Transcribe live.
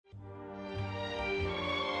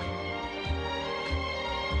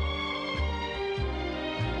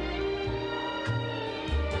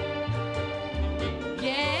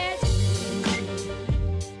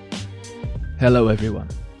Hello everyone,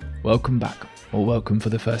 welcome back, or welcome for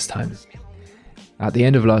the first time. At the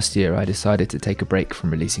end of last year, I decided to take a break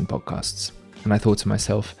from releasing podcasts, and I thought to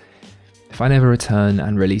myself, if I never return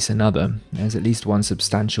and release another, there's at least one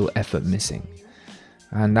substantial effort missing.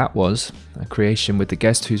 And that was a creation with the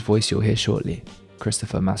guest whose voice you'll hear shortly,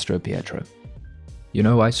 Christopher Mastropietro. You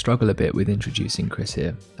know, I struggle a bit with introducing Chris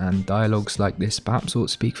here, and dialogues like this perhaps ought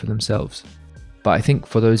to speak for themselves. But I think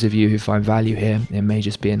for those of you who find value here, it may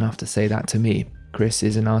just be enough to say that to me. Chris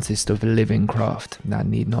is an artist of a living craft that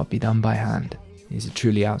need not be done by hand. He's a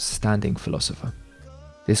truly outstanding philosopher.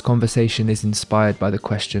 This conversation is inspired by the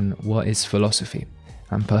question, what is philosophy?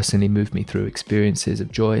 And personally moved me through experiences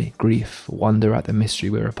of joy, grief, wonder at the mystery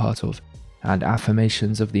we're a part of, and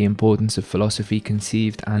affirmations of the importance of philosophy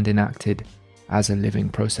conceived and enacted as a living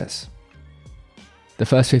process. The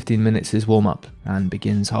first 15 minutes is warm-up and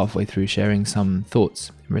begins halfway through sharing some thoughts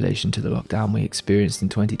in relation to the lockdown we experienced in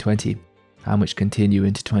 2020 and which continue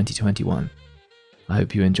into 2021. I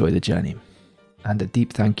hope you enjoy the journey. And a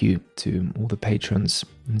deep thank you to all the patrons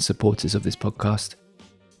and supporters of this podcast,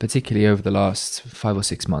 particularly over the last 5 or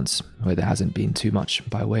 6 months, where there hasn't been too much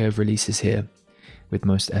by way of releases here, with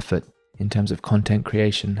most effort in terms of content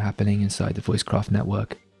creation happening inside the Voicecraft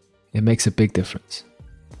network. It makes a big difference.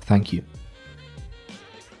 Thank you.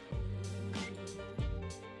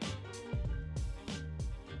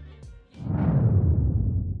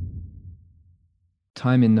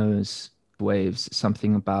 Time in those waves, there's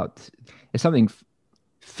something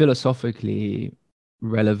philosophically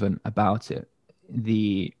relevant about it.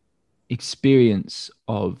 The experience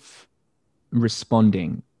of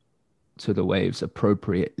responding to the waves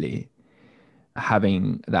appropriately,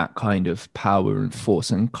 having that kind of power and force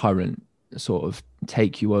and current sort of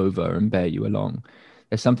take you over and bear you along.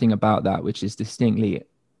 There's something about that which is distinctly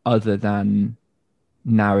other than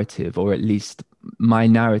narrative, or at least my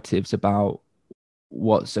narratives about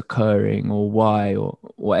what's occurring or why or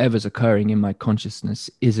whatever's occurring in my consciousness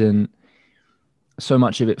isn't, so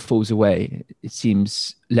much of it falls away. It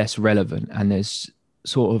seems less relevant, and there's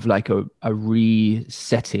sort of like a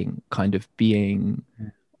resetting, kind of being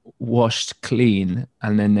washed clean,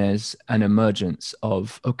 and then there's an emergence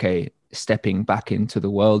of, okay, stepping back into the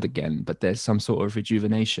world again, but there's some sort of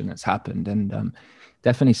rejuvenation that's happened. And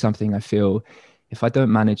definitely something I feel, if I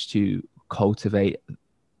don't manage to cultivate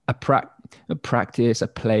a practice, a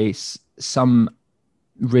place, some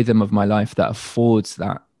rhythm of my life that affords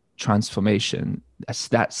that transformation,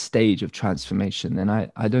 that stage of transformation, then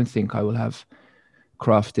I don't think I will have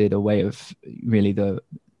crafted a way of really the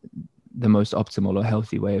most optimal or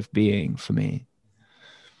healthy way of being for me.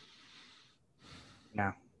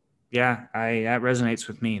 Yeah, that resonates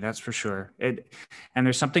with me. That's for sure. And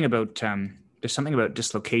there's something about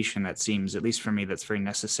dislocation that seems, at least for me, that's very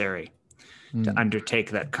necessary to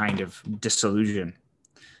undertake that kind of disillusion,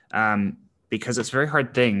 because it's a very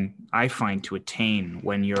hard thing, I find, to attain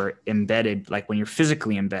when you're embedded, like when you're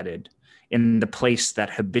physically embedded in the place that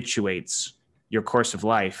habituates your course of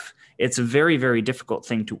life. It's a very, very difficult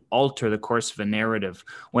thing to alter the course of a narrative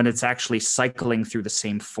when it's actually cycling through the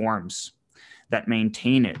same forms that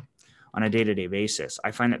maintain it on a day-to-day basis.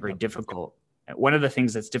 I find that very difficult. One of the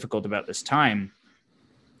things that's difficult about this time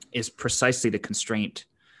is precisely the constraint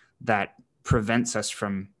that prevents us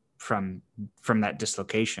from that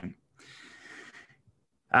dislocation,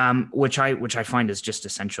 which I find is just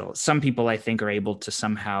essential. Some people, I think, are able to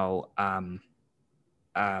somehow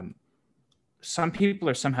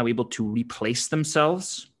able to replace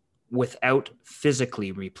themselves without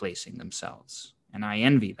physically replacing themselves, and I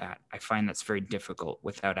envy that. I find that's very difficult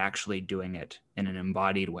without actually doing it in an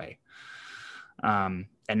embodied way.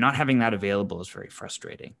 And not having that available is very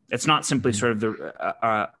frustrating. It's not simply sort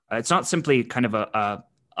of it's not simply kind of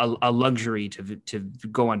a luxury to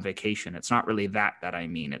go on vacation. It's not really that I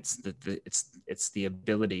mean. It's the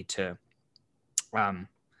ability to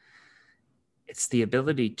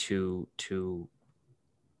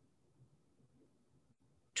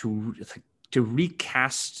to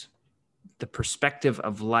recast the perspective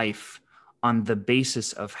of life on the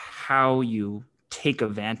basis of how you take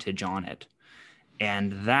advantage on it.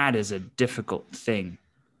 And that is a difficult thing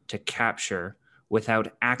to capture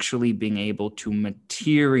without actually being able to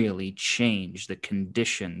materially change the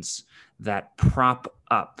conditions that prop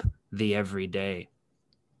up the everyday.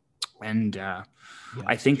 And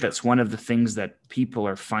I think that's one of the things that people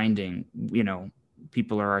are finding,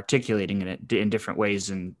 people are articulating it in different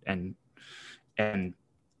ways and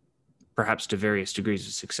perhaps to various degrees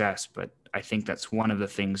of success. But I think that's one of the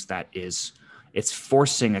things that it's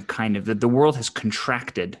forcing a kind of, that the world has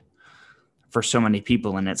contracted for so many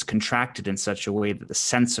people, and it's contracted in such a way that the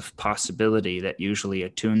sense of possibility that usually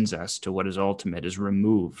attunes us to what is ultimate is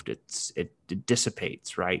removed. It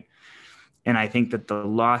dissipates, right? And I think that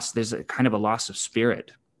there's a kind of a loss of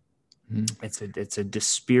spirit. It's a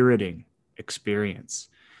dispiriting experience.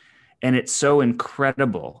 And it's so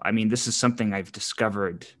incredible. I mean, this is something I've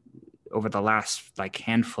discovered over the last like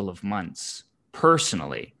handful of months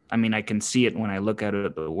personally. I mean, I can see it when I look out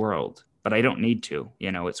at the world, but I don't need to,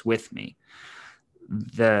 it's with me.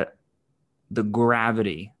 The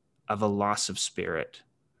gravity of a loss of spirit,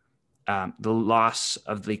 the loss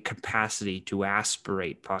of the capacity to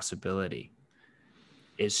aspirate possibility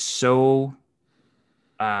is so,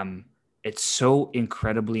 it's so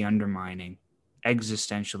incredibly undermining,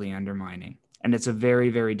 existentially undermining. And it's a very,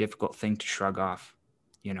 very difficult thing to shrug off,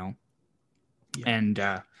 Yeah.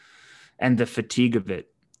 And the fatigue of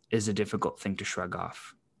it is a difficult thing to shrug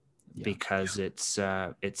off, because it's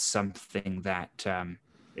something that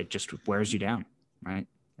it just wears you down, right?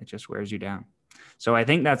 It just wears you down. So I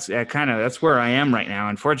think that's that's where I am right now.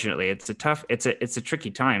 Unfortunately, it's a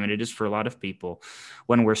tricky time, and it is for a lot of people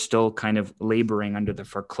when we're still kind of laboring under the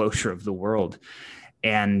foreclosure of the world,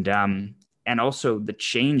 and also the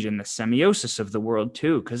change in the semiosis of the world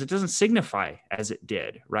too, because it doesn't signify as it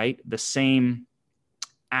did, right? The same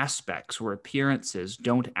aspects or appearances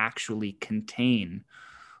don't actually contain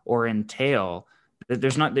or entail that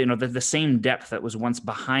there's not, the same depth that was once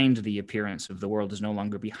behind the appearance of the world is no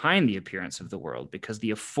longer behind the appearance of the world, because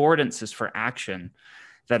the affordances for action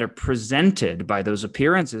that are presented by those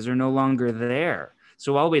appearances are no longer there.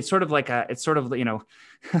 So it's sort of like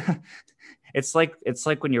it's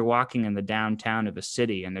like when you're walking in the downtown of a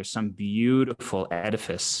city and there's some beautiful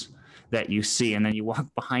edifice that you see, and then you walk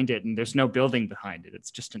behind it and there's no building behind it.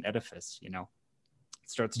 It's just an edifice, It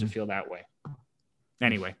starts to feel that way.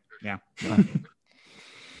 Anyway, yeah.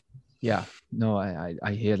 Yeah, no,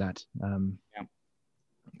 I hear that.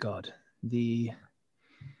 God, and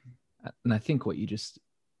I think what you just,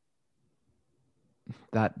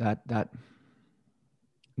 that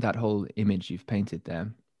whole image you've painted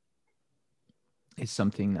there is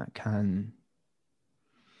something that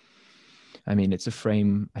it's a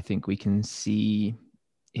frame I think we can see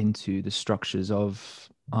into the structures of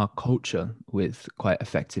our culture with quite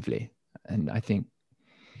effectively. And I think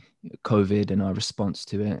COVID and our response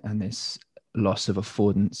to it and this loss of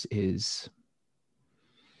affordance is,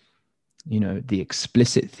 the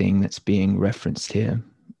explicit thing that's being referenced here.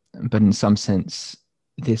 But in some sense,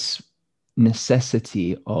 this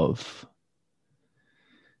necessity of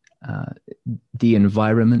the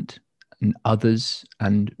environment and others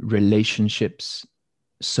and relationships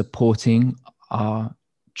supporting our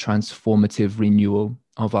transformative renewal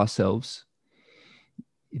of ourselves,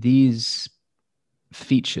 these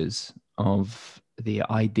features of the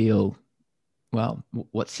ideal, well,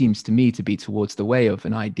 what seems to me to be towards the way of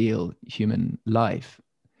an ideal human life,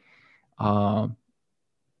 are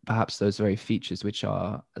perhaps those very features which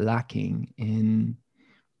are lacking in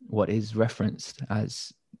what is referenced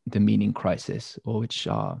as the meaning crisis, or which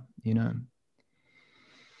are,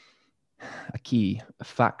 a key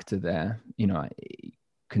factor there. I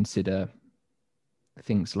consider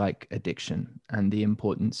things like addiction and the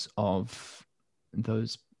importance of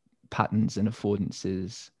those patterns and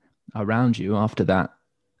affordances around you after that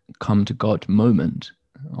come to God moment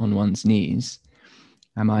on one's knees.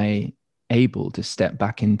 Am I able to step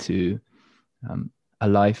back into a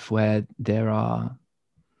life where there are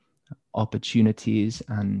opportunities,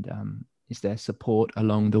 and is there support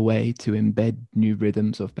along the way to embed new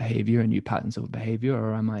rhythms of behavior and new patterns of behavior?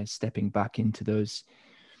 Or am I stepping back into those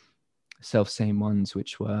self-same ones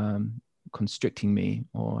which were constricting me,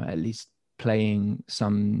 or at least playing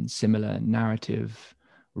some similar narrative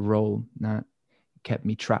role that kept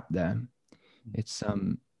me trapped there? It's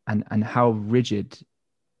and how rigid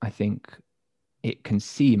I think it can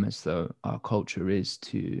seem as though our culture is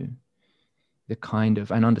to the kind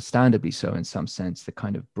of, and understandably so in some sense, the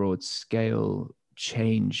kind of broad scale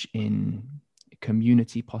change in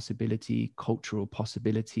community possibility, cultural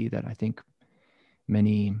possibility that I think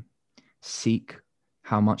many seek,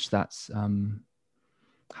 how much that's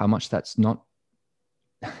not,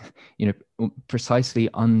 precisely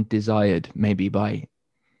undesired, maybe by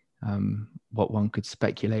what one could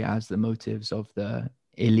speculate as the motives of the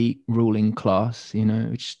elite ruling class,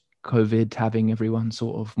 which COVID having everyone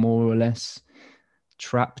sort of more or less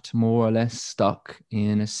trapped, more or less stuck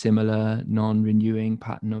in a similar non-renewing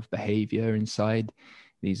pattern of behavior inside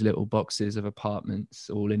these little boxes of apartments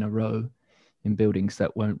all in a row in buildings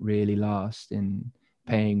that won't really last, in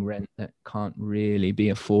paying rent that can't really be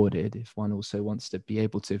afforded, if one also wants to be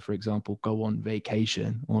able to, for example, go on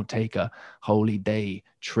vacation or take a holy day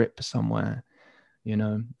trip somewhere,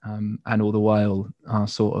 and all the while our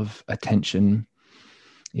sort of attention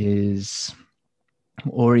is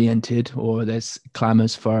oriented, or there's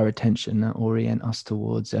clamors for our attention that orient us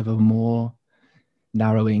towards ever more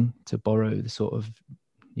narrowing, to borrow the sort of,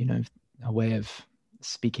 a way of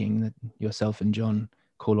speaking that yourself and John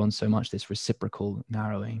call on so much, this reciprocal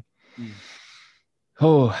narrowing.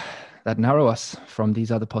 That narrow us from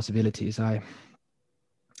these other possibilities.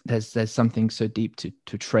 There's something so deep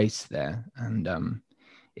to trace there, and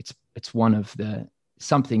it's one of the,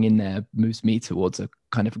 something in there moves me towards a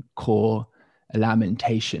kind of core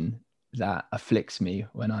lamentation that afflicts me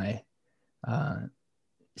when I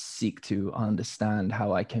seek to understand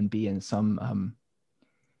how I can be in some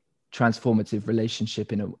transformative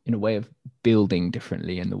relationship in a way of building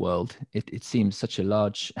differently in the world. It seems such a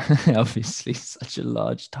large, obviously such a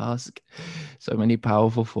large task, so many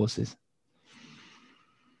powerful forces.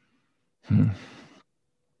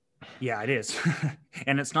 Yeah, it is.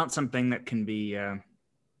 And it's not something that can be,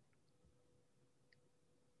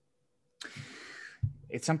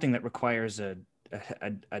 it's something that requires a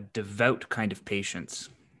devout kind of patience,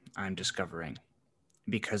 I'm discovering,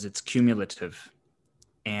 because it's cumulative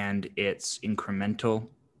and it's incremental,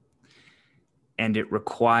 and it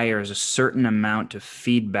requires a certain amount of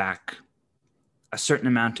feedback, a certain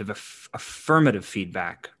amount of affirmative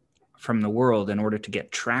feedback from the world in order to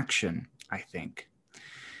get traction, I think.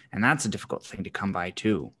 And that's a difficult thing to come by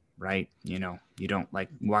too, right? You don't like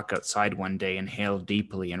walk outside one day, inhale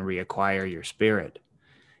deeply and reacquire your spirit.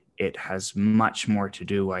 It has much more to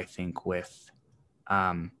do, I think, with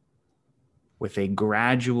a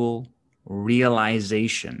gradual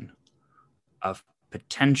realization of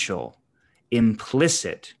potential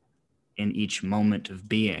implicit in each moment of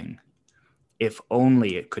being, if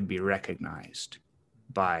only it could be recognized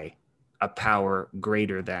by a power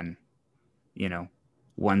greater than,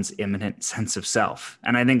 one's immanent sense of self.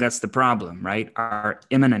 And I think that's the problem, right? Our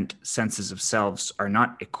immanent senses of selves are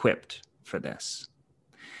not equipped for this.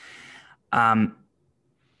 Not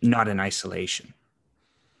in isolation.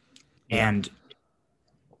 Yeah.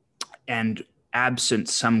 And absent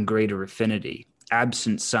some greater affinity,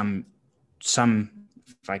 absent some,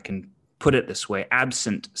 if I can put it this way,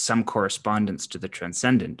 absent some correspondence to the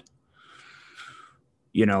transcendent,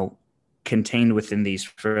 contained within these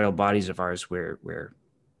frail bodies of ours, we're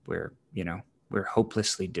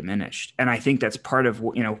hopelessly diminished. And I think that's part of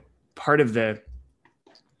the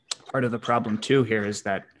problem too here is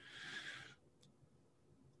that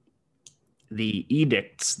the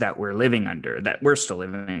edicts that we're living under, that we're still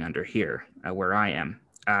living under here, where I am,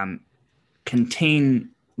 contain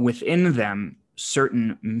within them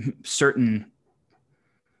certain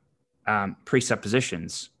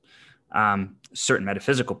presuppositions, certain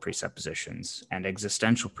metaphysical presuppositions and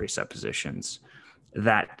existential presuppositions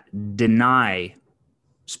that deny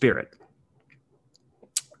spirit,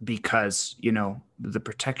 because the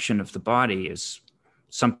protection of the body is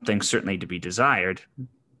something certainly to be desired.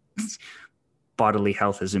 Bodily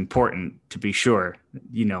health is important, to be sure.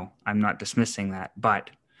 I'm not dismissing that, but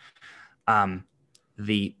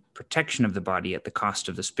the protection of the body at the cost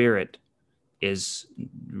of the spirit is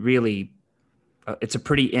really, it's a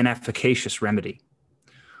pretty inefficacious remedy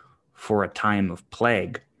for a time of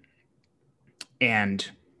plague. And,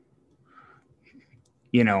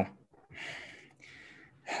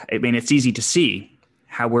 it's easy to see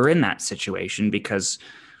how we're in that situation because,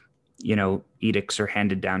 edicts are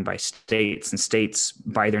handed down by states, and states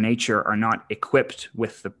by their nature are not equipped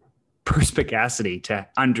with the perspicacity to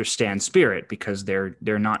understand spirit because that's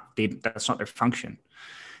not their function.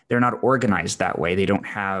 They're not organized that way. They don't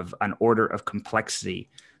have an order of complexity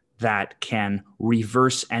that can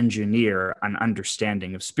reverse engineer an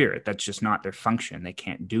understanding of spirit. That's just not their function. They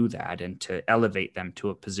can't do that. And to elevate them to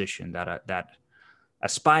a position that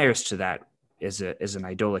aspires to that is an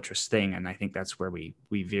idolatrous thing. And I think that's where we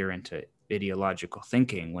veer into ideological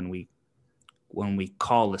thinking when we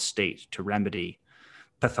call the state to remedy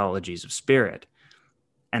pathologies of spirit.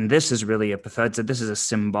 And this is really this is a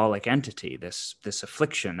symbolic entity, this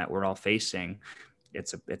affliction that we're all facing.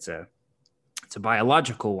 It's a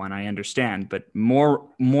biological one, I understand, but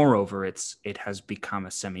moreover, it has become a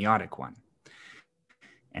semiotic one.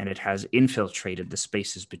 And it has infiltrated the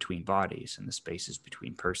spaces between bodies and the spaces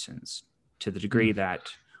between persons to the degree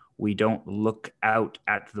that we don't look out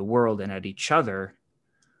at the world and at each other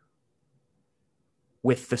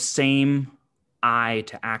with the same eye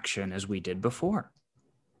to action as we did before.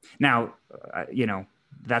 Now,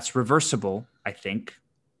 that's reversible, I think,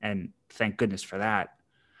 and thank goodness for that.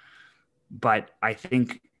 But I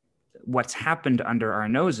think what's happened under our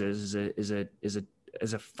noses is a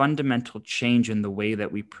fundamental change in the way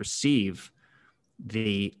that we perceive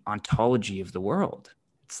the ontology of the world.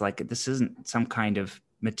 It's like this isn't some kind of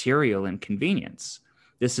material inconvenience.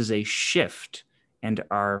 This is a shift in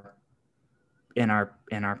our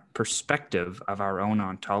perspective of our own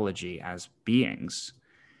ontology as beings,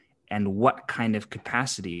 and what kind of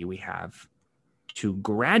capacity we have to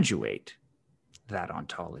graduate that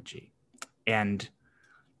ontology. And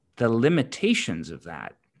the limitations of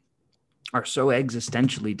that are so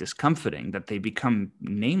existentially discomforting that they become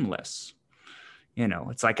nameless.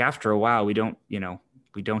 It's like after a while, we don't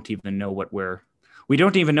even know what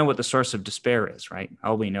the source of despair is, right?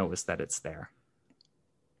 All we know is that it's there.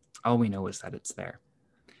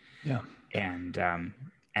 Yeah. And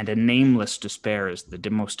a nameless despair is the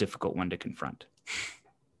most difficult one to confront.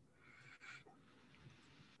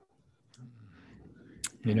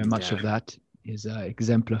 Much of that is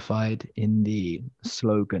exemplified in the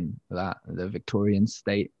slogan that the Victorian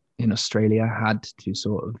state in Australia had to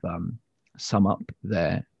sort of sum up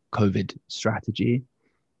their COVID strategy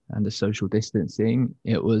and the social distancing.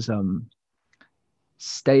 It was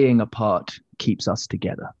staying apart keeps us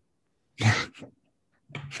together. Yeah.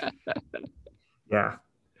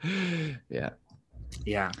 Yeah.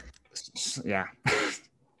 Yeah. Yeah.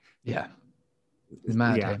 Yeah. It's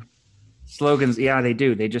mad. Yeah. Slogans, yeah, they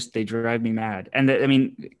do. They drive me mad. And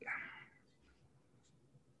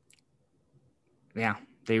yeah,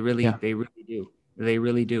 they really do. They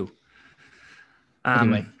really do.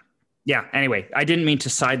 Anyway. Yeah. Anyway, I didn't mean to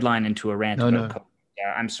sideline into a rant about COVID.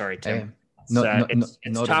 Yeah, I'm sorry, Tim.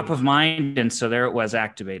 It's top of mind, and so there it was,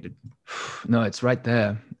 activated. No, it's right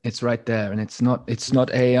there. It's right there, and it's not a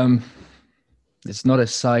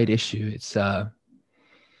side issue. It's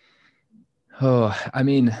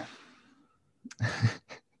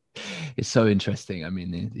it's so interesting. I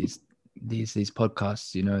mean, these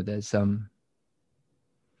podcasts, there's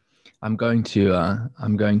I'm going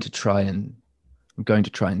to try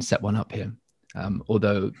and set one up here.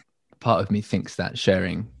 Although part of me thinks that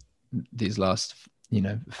sharing these last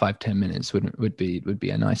 5-10 minutes would be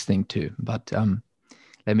a nice thing too. But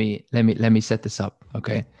let me set this up,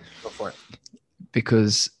 okay? Go for it.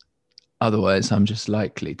 Because otherwise I'm just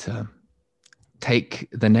likely to take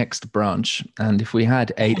the next branch, and if we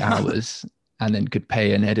had 8 hours and then could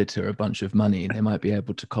pay an editor a bunch of money, they might be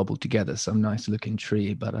able to cobble together some nice looking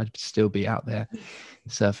tree, but I'd still be out there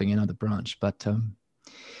surfing another branch. But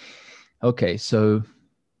okay, so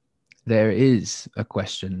there is a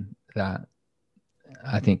question that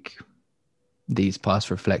I think these past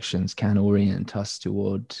reflections can orient us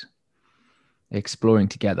toward exploring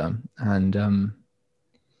together. And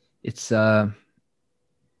it's a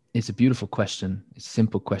beautiful question. It's a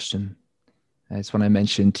simple question. It's one I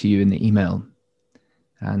mentioned to you in the email.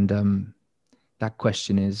 And that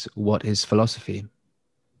question is, what is philosophy?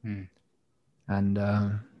 And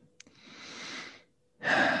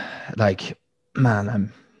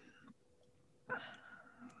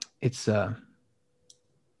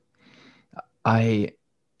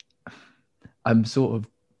I'm sort of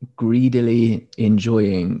greedily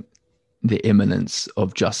enjoying the imminence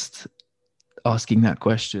of just asking that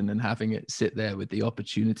question and having it sit there with the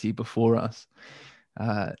opportunity before us.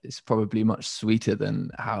 It's probably much sweeter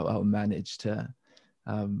than how I'll manage to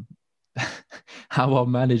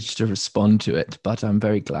respond to it. But I'm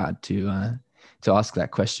very glad to ask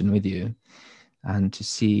that question with you and to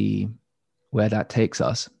see where that takes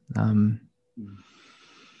us.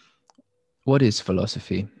 What is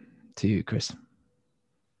philosophy to you, Chris?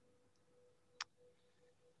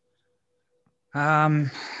 Yeah.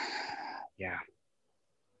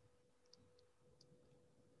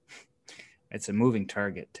 It's a moving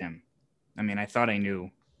target, Tim. I mean, I thought I knew,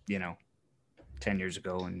 10 years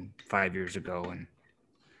ago and 5 years ago.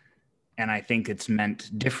 And I think it's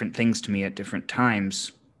meant different things to me at different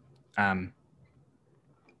times. I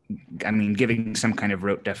mean, giving some kind of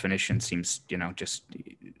rote definition seems, just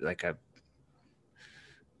like a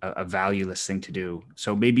valueless thing to do.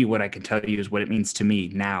 So maybe what I can tell you is what it means to me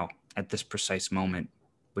now at this precise moment,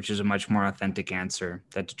 which is a much more authentic answer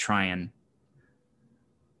than to try and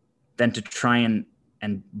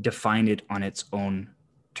define it on its own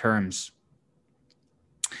terms.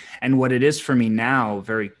 And what it is for me now,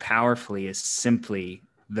 very powerfully, is simply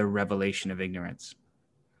the revelation of ignorance.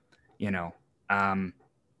 And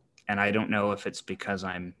I don't know if it's because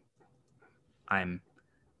I'm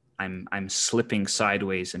slipping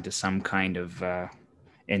sideways into some kind of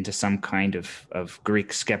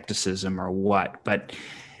Greek skepticism or what. But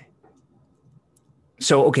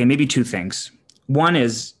so, okay, maybe two things. One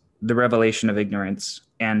is the revelation of ignorance.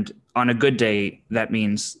 And on a good day, that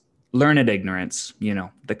means learned ignorance,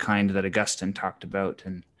 the kind that Augustine talked about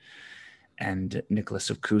and Nicholas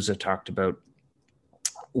of Cusa talked about,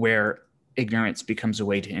 where ignorance becomes a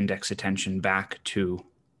way to index attention back to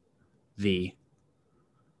the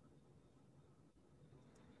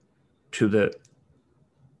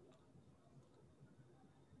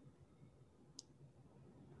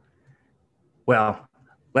well,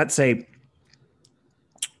 let's say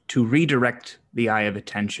to redirect the eye of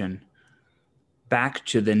attention back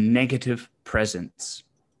to the negative presence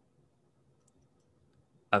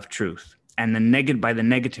of truth. And by the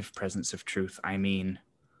negative presence of truth, I mean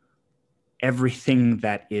everything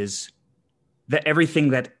that is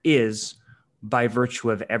by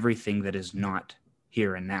virtue of everything that is not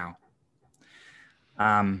here and now.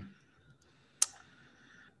 And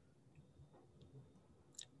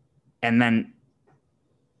then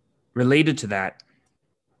related to that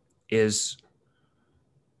is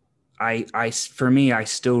for me, I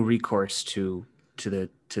still recourse to the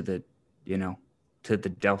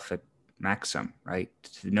Delphic maxim, right?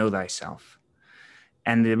 To know thyself,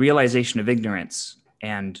 and the realization of ignorance,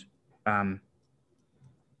 and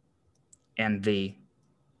the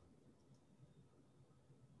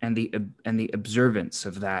observance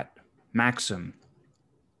of that maxim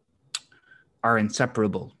are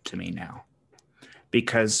inseparable to me now,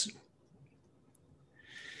 because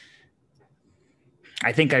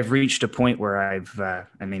I think I've reached a point where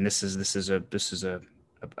this is a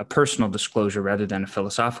personal disclosure rather than a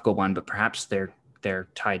philosophical one, but perhaps they're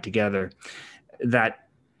tied together, that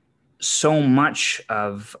so much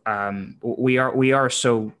of we are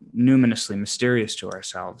so numinously mysterious to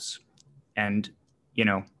ourselves, and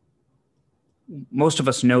most of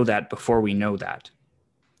us know that before we know that.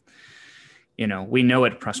 We know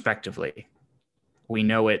it prospectively. We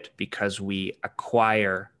know it because we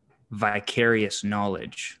acquire vicarious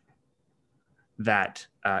knowledge that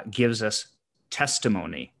gives us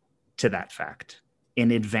testimony to that fact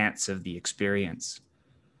in advance of the experience.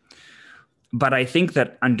 But I think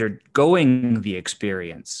that undergoing the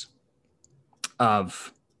experience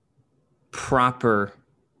of proper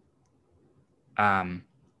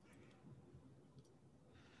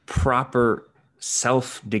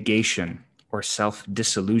self-negation or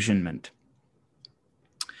self-disillusionment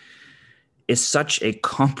is such a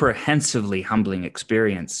comprehensively humbling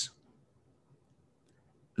experience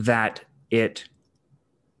that it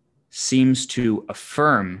seems to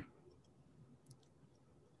affirm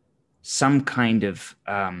some kind of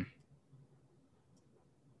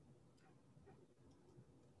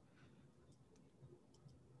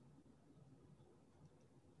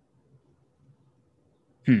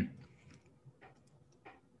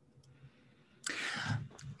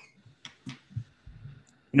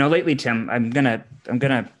lately, Tim, I'm gonna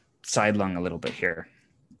sidelong a little bit here,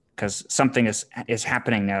 because something is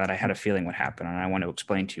happening now that I had a feeling would happen, and I want to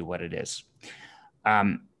explain to you what it is.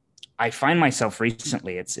 I find myself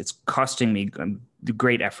recently, it's costing me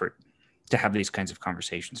great effort to have these kinds of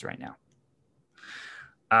conversations right now,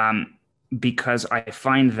 because I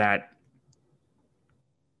find that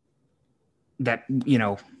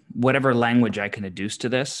whatever language I can adduce to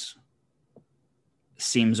this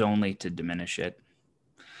seems only to diminish it.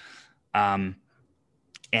 And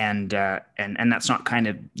that's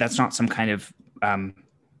not some kind of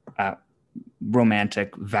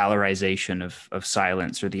romantic valorization of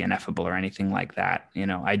silence or the ineffable or anything like that.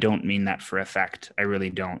 I don't mean that for effect. I really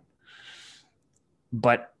don't.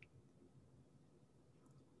 But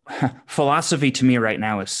philosophy to me right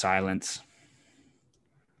now is silence.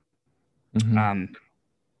 Mm-hmm.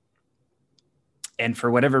 And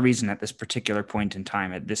for whatever reason, at this particular point in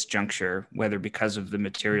time, at this juncture, whether because of the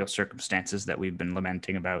material circumstances that we've been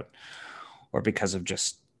lamenting about, or because of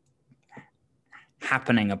just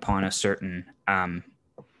happening upon a certain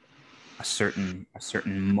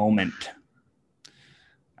moment,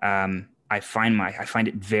 I find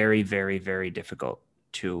it very, very, very difficult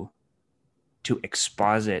to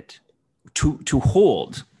exposit, to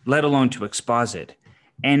hold, let alone to exposit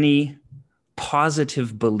any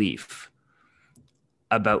positive belief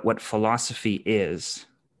about what philosophy is,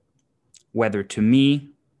 whether to me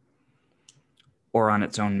or on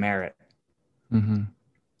its own merit. Mm-hmm.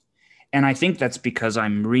 And I think that's because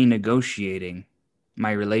I'm renegotiating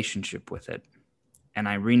my relationship with it. And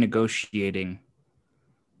I'm renegotiating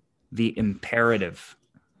the imperative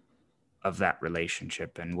of that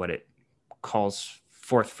relationship and what it calls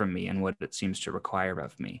forth from me and what it seems to require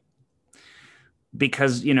of me.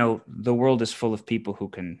 Because, the world is full of people who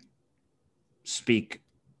can speak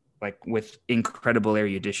like with incredible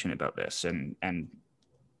erudition about this and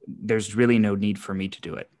there's really no need for me to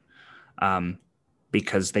do it,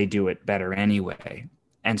 because they do it better anyway.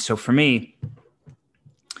 And so for me,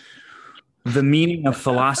 the meaning of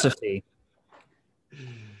philosophy,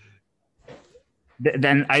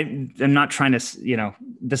 then I'm not trying to,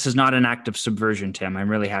 this is not an act of subversion, Tim. I'm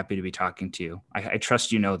really happy to be talking to you. I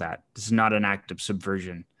trust you know that. This is not an act of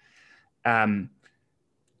subversion.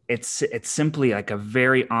 It's simply like a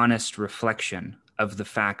very honest reflection of the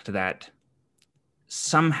fact that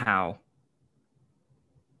somehow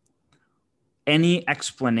any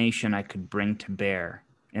explanation I could bring to bear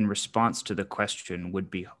in response to the question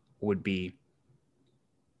would be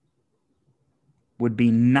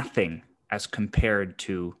nothing as compared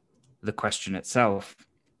to the question itself.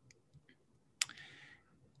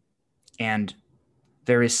 And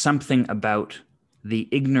there is something about the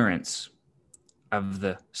ignorance of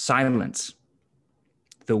the silence,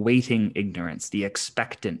 the waiting ignorance, the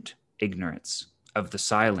expectant ignorance of the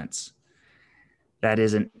silence, that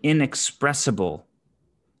is an inexpressible,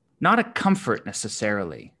 not a comfort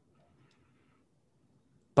necessarily,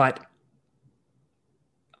 but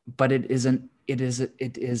it is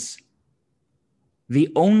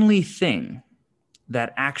the only thing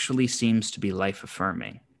that actually seems to be life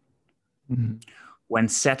affirming, when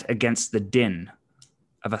set against the din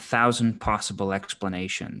of 1,000 possible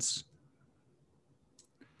explanations.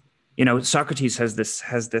 Socrates has this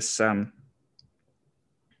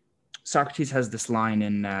line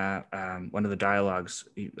in one of the dialogues.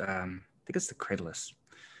 I think it's the Cratylus,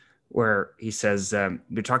 where he says,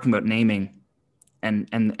 we're talking about naming and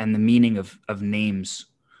the meaning of names.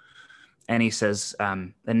 And he says,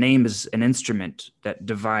 a name is an instrument that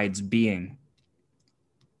divides being.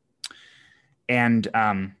 And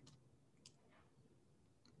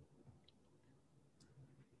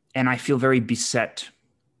I feel very beset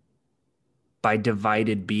by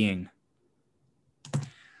divided being.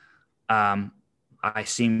 I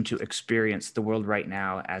seem to experience the world right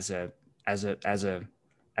now as a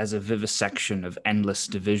vivisection of endless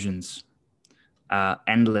divisions,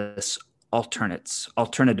 endless alternatives,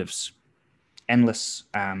 endless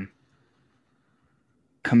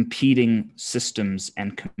competing systems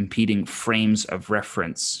and competing frames of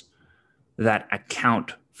reference that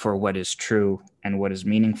account for what is true and what is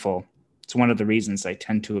meaningful. It's one of the reasons I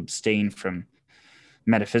tend to abstain from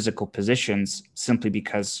metaphysical positions, simply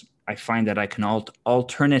because I find that I can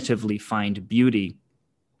alternatively find beauty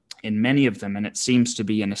in many of them, and it seems to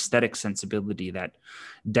be an aesthetic sensibility that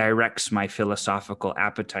directs my philosophical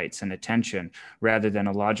appetites and attention rather than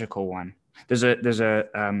a logical one. There's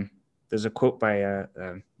a quote by a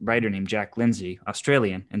writer named Jack Lindsay,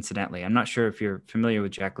 Australian, incidentally. I'm not sure if you're familiar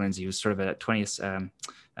with Jack Lindsay. He was sort of a 20th,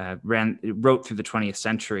 wrote through the 20th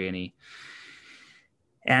century,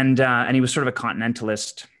 and he was sort of a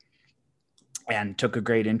continentalist, and took a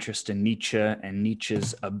great interest in Nietzsche and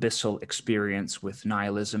Nietzsche's abyssal experience with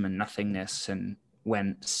nihilism and nothingness. And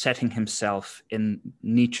when setting himself in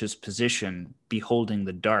Nietzsche's position, beholding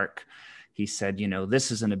the dark, he said,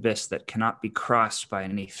 this is an abyss that cannot be crossed by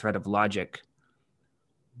any thread of logic,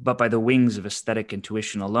 but by the wings of aesthetic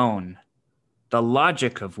intuition alone, the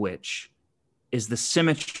logic of which is the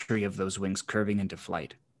symmetry of those wings curving into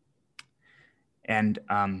flight. And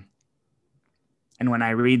when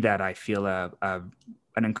I read that, I feel an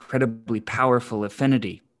incredibly powerful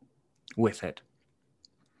affinity with it,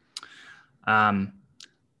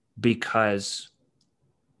 because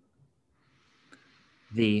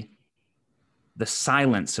the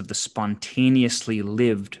silence of the spontaneously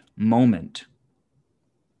lived moment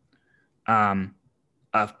of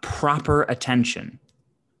proper attention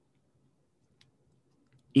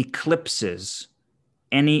eclipses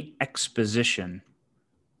any exposition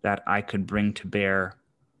that I could bring to bear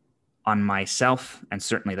on myself, and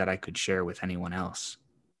certainly that I could share with anyone else.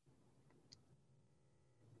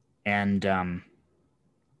 And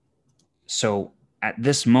so at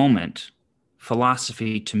this moment,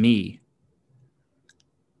 philosophy to me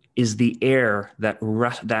is the air that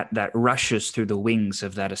rushes through the wings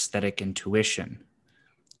of that aesthetic intuition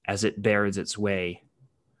as it bears its way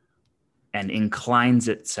and inclines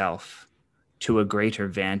itself to a greater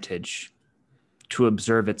vantage, to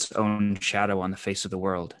observe its own shadow on the face of the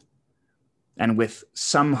world, and with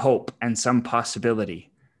some hope and some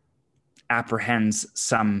possibility apprehends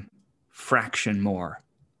some fraction more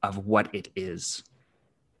of what it is.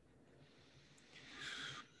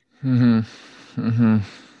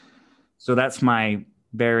 So that's my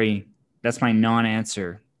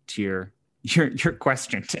non-answer to your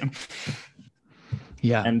question, Tim.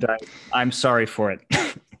 Yeah. And I'm sorry for it.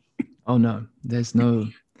 Oh no, there's no,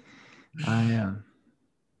 well,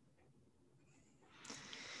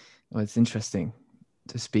 it's interesting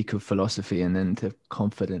to speak of philosophy and then to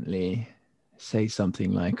confidently say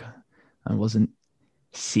something like, I wasn't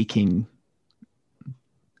seeking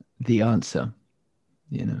the answer,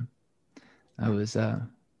 you know. I was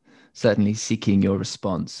certainly seeking your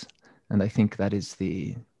response. And I think that's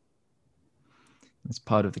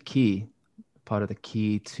part of the key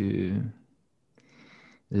to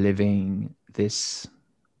living this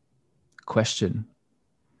question.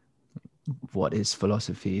 What is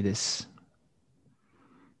philosophy? This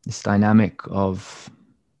dynamic of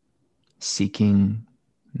seeking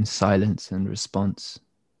and silence and response.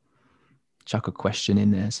 Chuck a question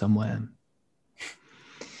in there somewhere.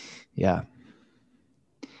 Yeah.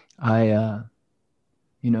 I,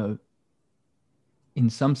 in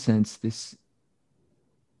some sense,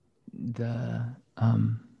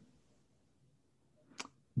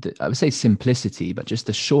 I would say simplicity, but just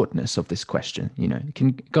the shortness of this question, it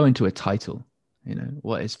can go into a title,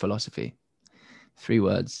 what is philosophy? 3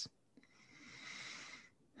 words.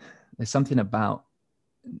 There's something about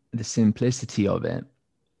the simplicity of it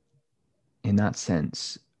in that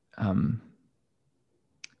sense,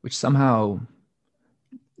 which somehow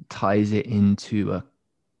ties it into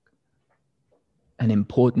an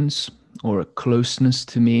importance or a closeness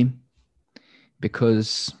to me,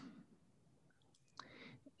 because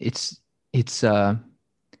it's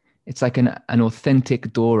like an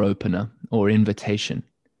authentic door opener or invitation.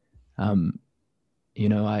 I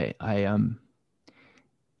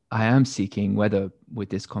am seeking, whether with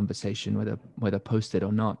this conversation, whether posted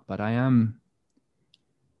or not, but I am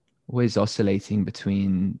always oscillating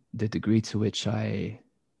between the degree to which I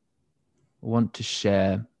want to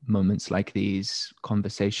share moments like these,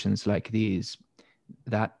 conversations like these,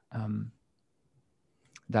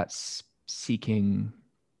 that's seeking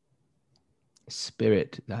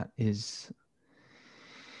spirit, that is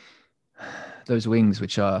those wings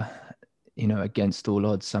which are, against all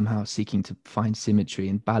odds, somehow seeking to find symmetry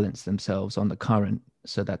and balance themselves on the current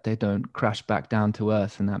so that they don't crash back down to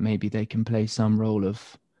earth, and that maybe they can play some role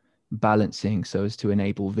of balancing so as to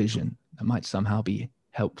enable vision that might somehow be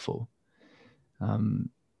helpful.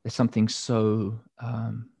 There's something so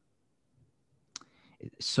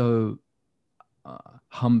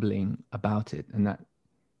humbling about it, and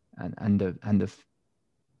the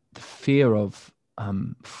fear of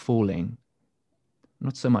falling.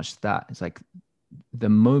 Not so much that, it's like the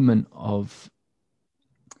moment of,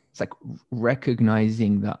 it's like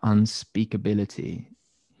recognizing the unspeakability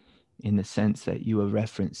in the sense that you were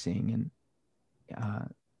referencing, and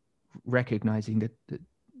recognizing that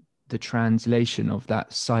the translation of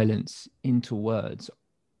that silence into words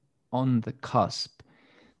on the cusp,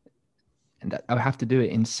 and that I have to do it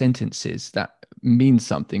in sentences that mean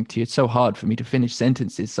something to you. It's so hard for me to finish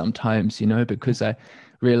sentences sometimes, because I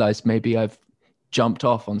realize maybe I've jumped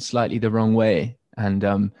off on slightly the wrong way.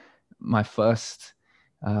 And my first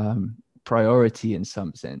priority in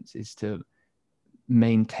some sense is to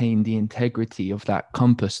maintain the integrity of that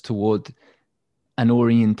compass toward an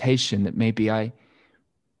orientation that maybe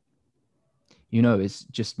is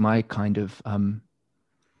just my kind of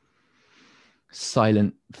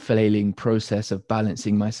silent flailing process of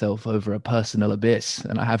balancing myself over a personal abyss.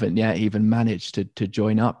 And I haven't yet even managed to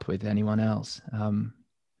join up with anyone else.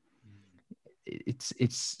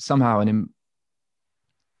 It's somehow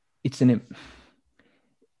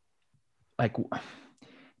like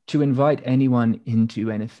to invite anyone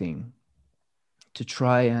into anything, to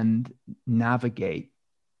try and navigate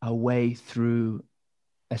a way through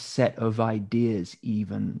a set of ideas,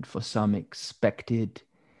 even for some expected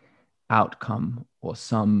outcome or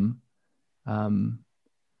some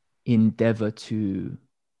endeavor to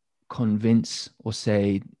convince or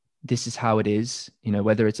say, this is how it is,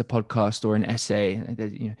 whether it's a podcast or an essay,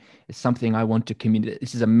 it's something I want to communicate.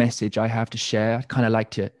 This is a message I have to share. I kind of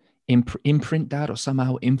like to imprint that or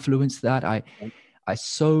somehow influence that. I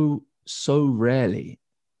so rarely,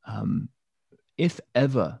 if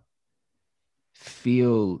ever,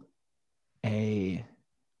 feel a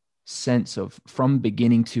sense of, from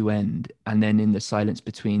beginning to end, and then in the silence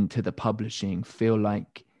between to the publishing, feel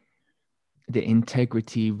like the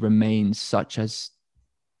integrity remains such as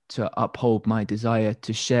to uphold my desire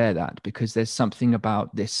to share that, because there's something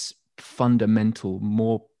about this fundamental,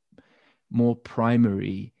 more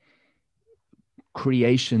primary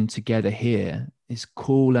creation together here is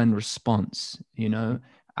call and response,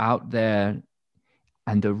 out there,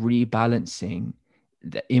 and the rebalancing,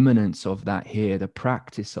 the immanence of that here, the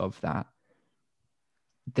practice of that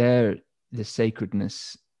there, the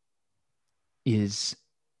sacredness is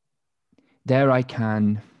there. I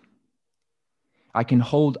can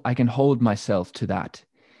hold myself to that,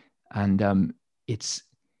 and it's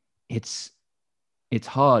it's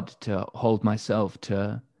hard to hold myself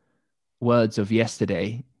to words of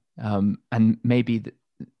yesterday, and maybe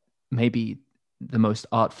the most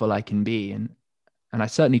artful I can be, and I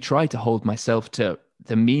certainly try to hold myself to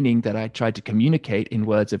the meaning that I tried to communicate in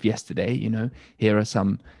words of yesterday. Here are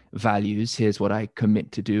some values. Here's what I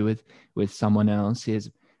commit to do with someone else. Here's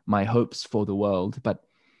my hopes for the world. But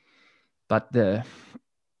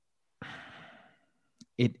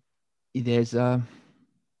it there's a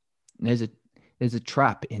there's a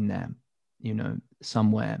trap in there,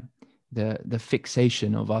 somewhere. The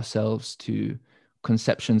fixation of ourselves to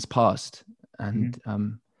conceptions past, and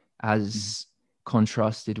as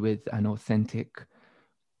contrasted with an authentic,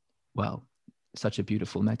 well, such a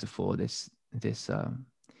beautiful metaphor, this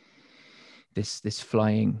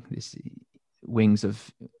flying, this wings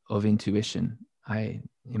of intuition.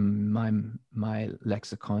 In my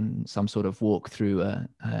lexicon, some sort of walk through a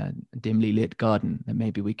dimly lit garden that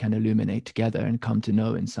maybe we can illuminate together and come to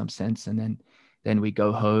know in some sense, and then we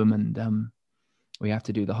go home, and we have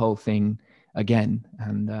to do the whole thing again,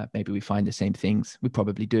 and maybe we find the same things. We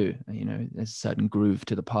probably do. There's a certain groove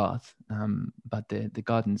to the path, but the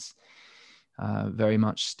garden's very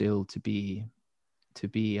much still to be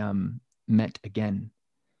met again.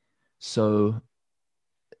 So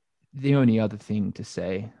the only other thing to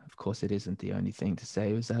say, of course it isn't the only thing to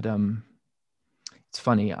say, is that it's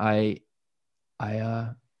funny.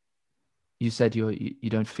 You said you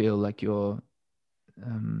don't feel like you're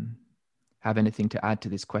have anything to add to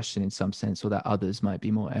this question in some sense, or that others might be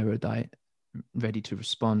more erudite, ready to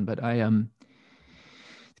respond. But to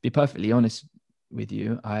be perfectly honest with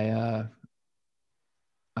you, I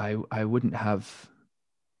wouldn't have,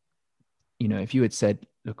 if you had said,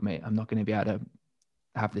 look, mate, I'm not going to be able to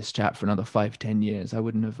have this chat for another 5-10 years, I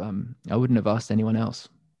wouldn't have asked anyone else.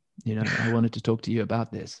 I wanted to talk to you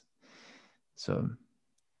about this. So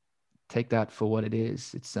take that for what it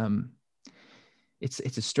is.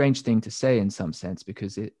 It's a strange thing to say in some sense,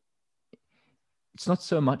 because it's not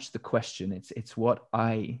so much the question, it's what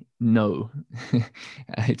I know.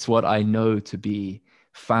 It's what I know to be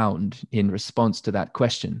found in response to that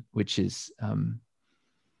question, which is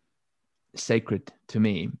sacred to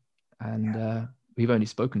me. And we've only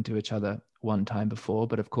spoken to each other one time before,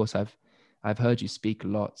 but of course I've heard you speak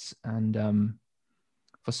lots, and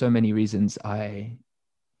for so many reasons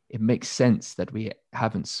it makes sense that we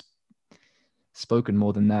haven't spoken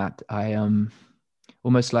more than that. I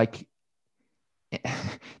almost like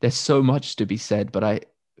there's so much to be said, but I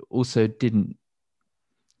also didn't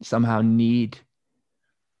somehow need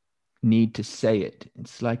to say it.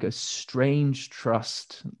 It's like a strange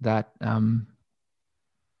trust that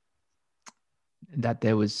that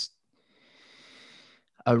there was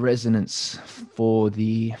a resonance for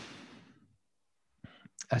the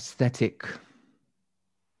aesthetic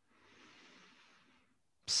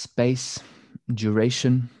space,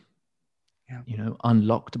 duration,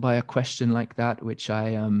 unlocked by a question like that, which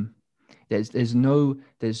there's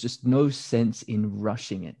just no sense in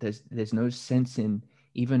rushing it. There's no sense in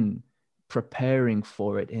even preparing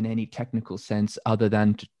for it in any technical sense, other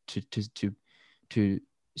than to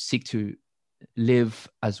seek to live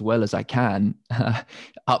as well as I can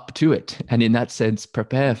up to it, and in that sense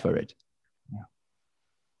prepare for it.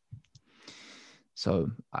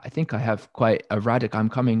 So I think I have I'm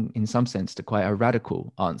coming in some sense to quite a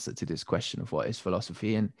radical answer to this question of what is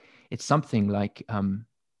philosophy. And it's something like,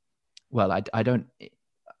 I don't,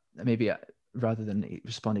 maybe rather than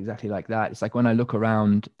respond exactly like that, it's like when I look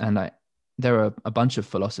around and there are a bunch of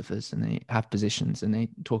philosophers and they have positions and they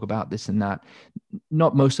talk about this and that.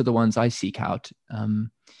 Not most of the ones I seek out.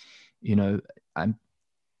 I'm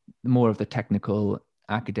more of the technical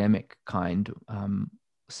academic kind.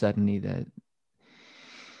 Certainly the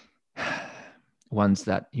ones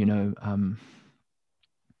that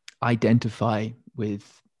identify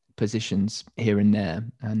with positions here and there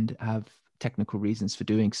and have technical reasons for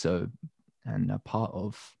doing so, and are part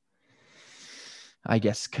of, I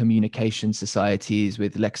guess, communication societies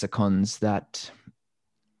with lexicons that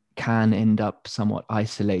can end up somewhat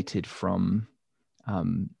isolated from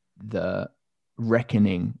the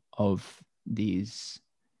reckoning of this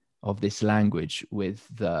language with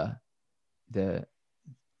the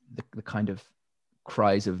kind of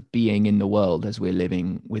cries of being in the world as we're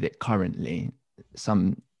living with it currently.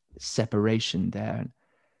 Some separation there.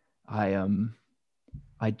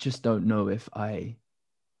 I just don't know if I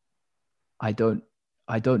don't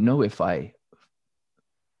know if I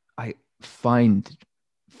find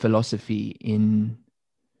philosophy in,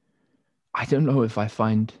 I don't know if I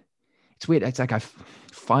find, it's weird. It's like I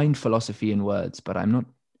find philosophy in words, but I'm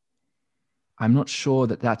not sure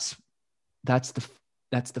that that's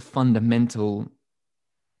the fundamental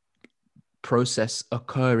process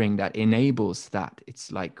occurring that enables that.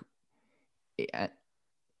 It's like,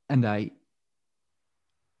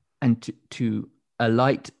 and to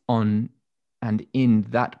alight on and in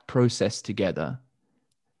that process together,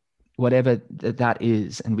 whatever that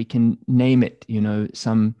is, and we can name it,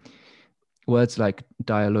 some words like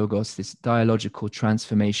dialogos, this dialogical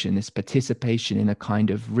transformation, this participation in a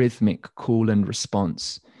kind of rhythmic call and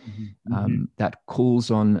response, that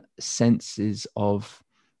calls on senses of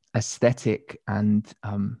aesthetic and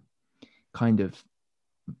kind of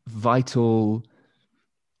vital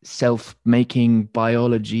self-making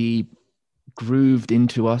biology grooved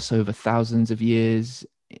into us over thousands of years,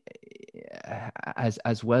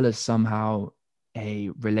 as well as somehow a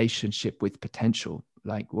relationship with potential,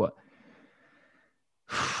 like what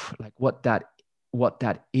that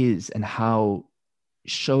is, and how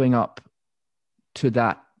showing up to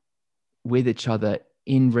that with each other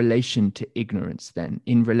in relation to ignorance, then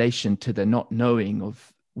in relation to the not knowing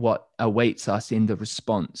of what awaits us in the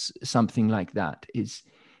response, something like that is.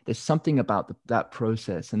 There's something about that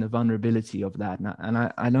process and the vulnerability of that.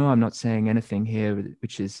 And I know I'm not saying anything here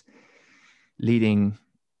which is leading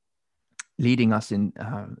us in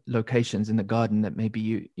locations in the garden that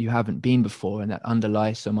maybe you haven't been before, and that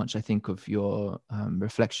underlie so much, I think, of your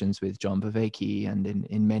reflections with John Beveke and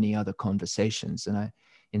in many other conversations. And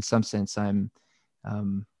in some sense, I'm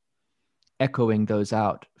echoing those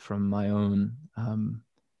out from my own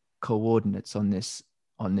coordinates on this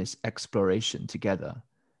exploration together.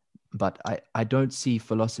 But I don't see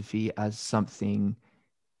philosophy as something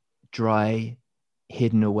dry,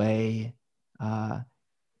 hidden away,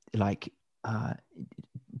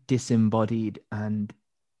 disembodied and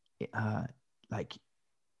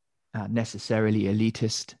necessarily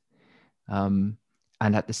elitist. And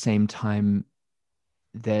at the same time,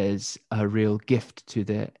 there's a real gift to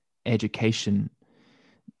the education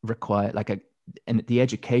required, and the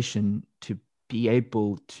education to be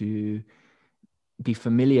able to be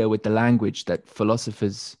familiar with the language that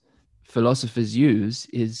philosophers use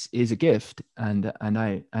is a gift, and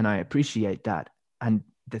I appreciate that. And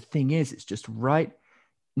the thing is, it's just right,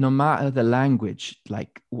 no matter the language,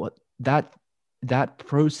 like what that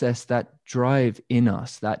process, that drive in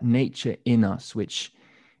us, that nature in us, which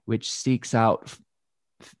seeks out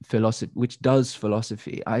philosophy, which does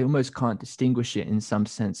philosophy. I almost can't distinguish it in some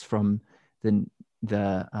sense from the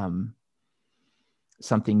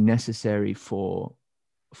something necessary for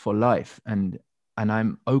life, and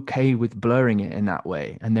I'm okay with blurring it in that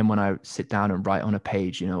way. And then when I sit down and write on a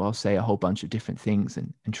page, I'll say a whole bunch of different things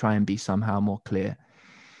and try and be somehow more clear.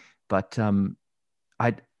 But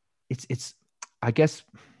I guess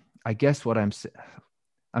what I'm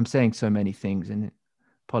saying so many things, and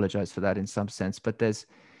apologize for that in some sense, but there's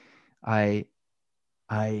I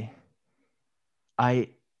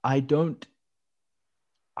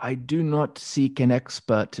do not seek an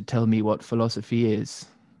expert to tell me what philosophy is.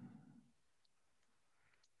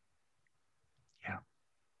 Yeah.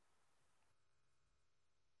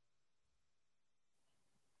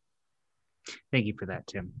 Thank you for that,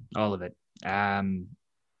 Tim. All of it.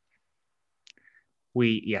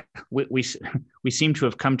 We seem to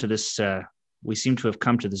have come to this. We seem to have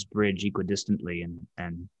come to this bridge equidistantly,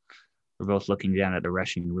 and we're both looking down at the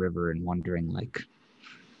rushing river and wondering, like,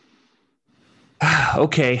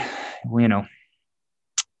 okay, well,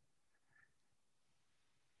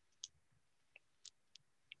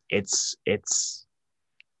 it's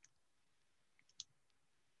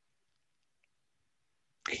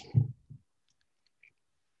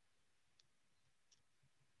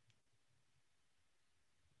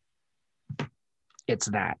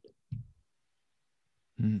that.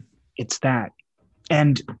 It's that.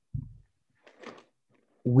 And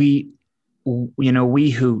we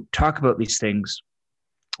who talk about these things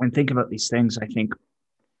and think about these things, I think,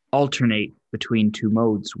 alternate between two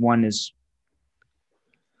modes. One is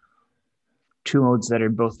two modes that are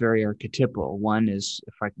both very archetypal. One is,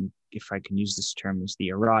 if I can use this term, is the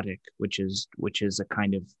erotic, which is a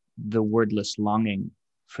kind of the wordless longing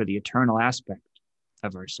for the eternal aspect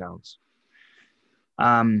of ourselves,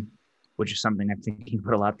 which is something I'm thinking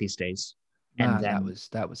about a lot these days. And then,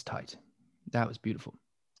 that was tight. That was beautiful.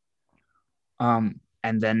 And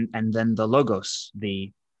then the logos,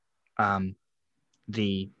 the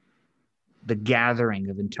gathering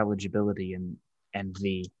of intelligibility and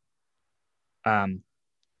the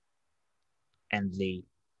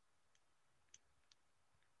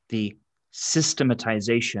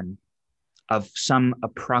systematization of some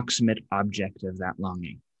approximate object of that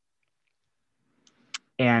longing.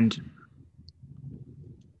 And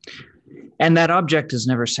that object is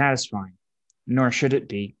never satisfying, nor should it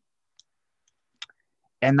be.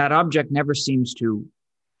 And that object never seems to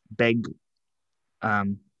beg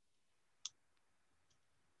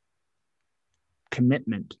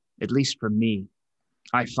commitment, at least for me.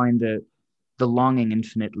 I find the longing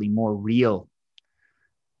infinitely more real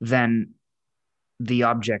than the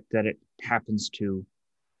object that it happens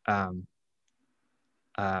um,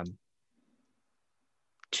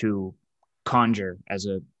 to conjure as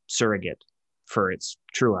a surrogate for its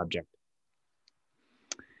true object.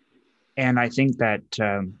 And I think that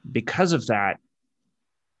because of that,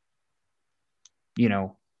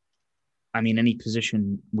 any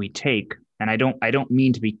position we take, and I don't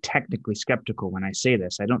mean to be technically skeptical when I say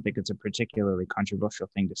this. I don't think it's a particularly controversial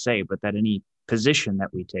thing to say, but that any position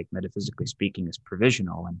that we take, metaphysically speaking, is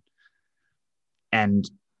provisional and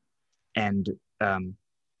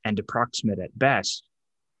approximate at best.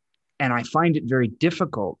 And I find it very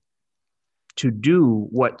difficult to do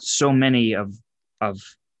what so many of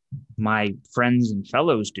my friends and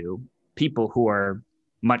fellows do, people who are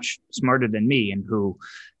much smarter than me and who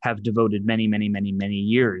have devoted many, many, many, many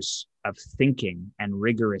years of thinking and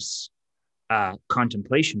rigorous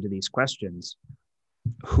contemplation to these questions,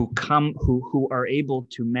 who are able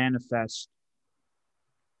to manifest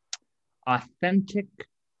authentic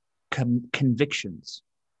convictions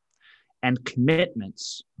and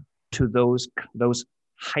commitments to those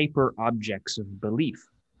hyper objects of belief,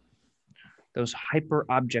 those hyper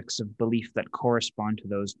objects of belief that correspond to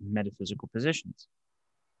those metaphysical positions.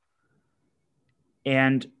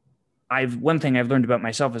 And one thing I've learned about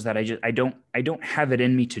myself is that I don't have it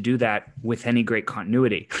in me to do that with any great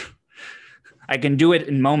continuity. I can do it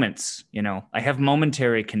in moments, I have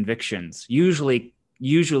momentary convictions, usually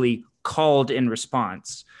called in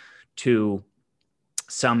response to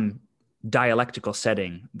some dialectical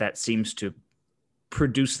setting that seems to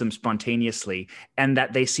produce them spontaneously and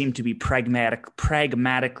that they seem to be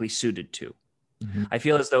pragmatically suited to. Mm-hmm. I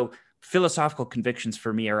feel as though philosophical convictions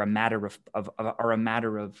for me are a matter of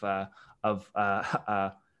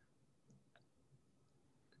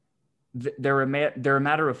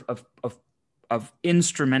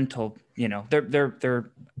instrumental,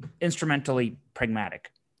 they're instrumentally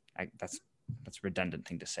pragmatic. That's a redundant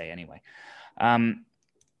thing to say anyway.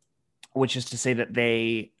 Which is to say that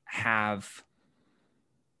they have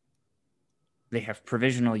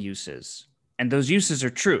provisional uses, and those uses are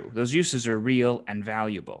true. Those uses are real and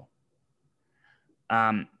valuable.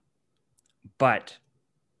 But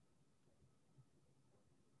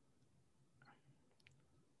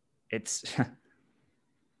it's,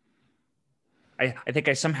 I think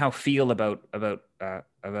I somehow feel about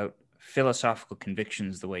philosophical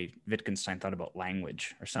convictions the way Wittgenstein thought about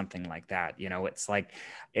language or something like that. It's like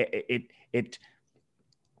it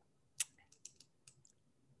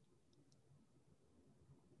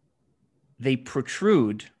they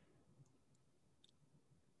protrude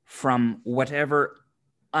from whatever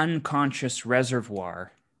unconscious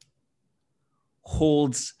reservoir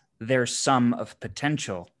holds their sum of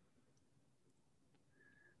potential.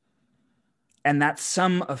 And that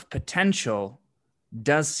sum of potential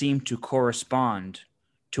does seem to correspond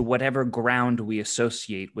to whatever ground we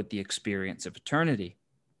associate with the experience of eternity.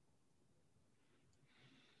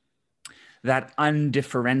 That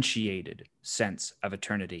undifferentiated sense of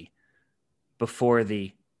eternity before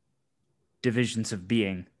the divisions of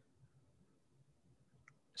being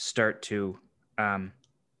start to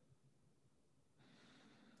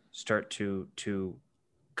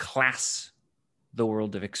class the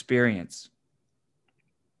world of experience.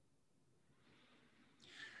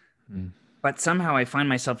 But somehow I find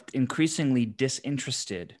myself increasingly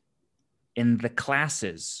disinterested in the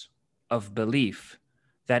classes of belief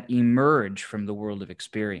that emerge from the world of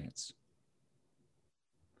experience.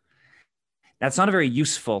 That's not a very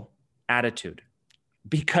useful attitude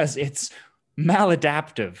because it's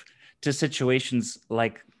maladaptive to situations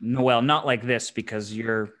like, well, not like this, because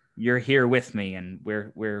you're here with me and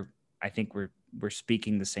I think we're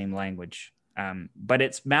speaking the same language. But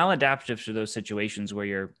it's maladaptive to those situations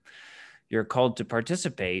where you're called to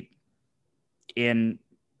participate in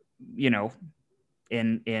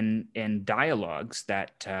dialogues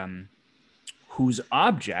that whose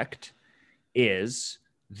object is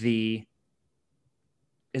the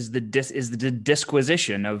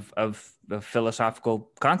disquisition of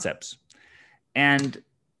philosophical concepts, and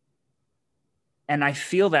I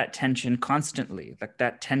feel that tension constantly, like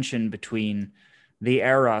that tension between the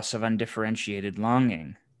eros of undifferentiated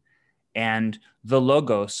longing and the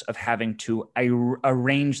logos of having to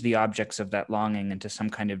arrange the objects of that longing into some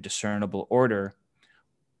kind of discernible order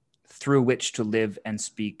through which to live and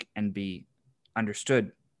speak and be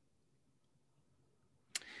understood.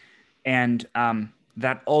 And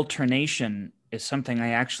that alternation is something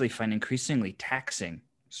I actually find increasingly taxing,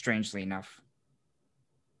 strangely enough.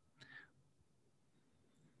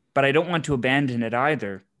 But I don't want to abandon it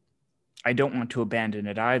either. I don't want to abandon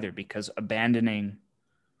it either, because abandoning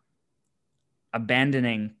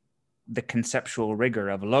the conceptual rigor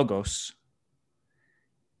of logos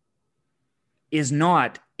is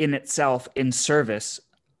not in itself in service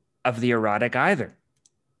of the erotic either.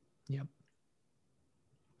 Yep.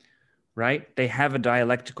 Right? They have a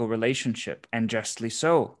dialectical relationship, and justly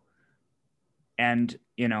so. And,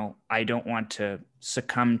 I don't want to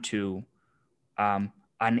succumb to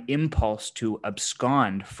an impulse to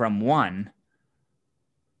abscond from one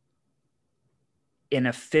in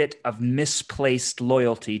a fit of misplaced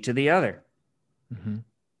loyalty to the other. Mm-hmm.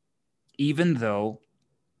 Even though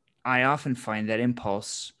I often find that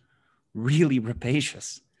impulse really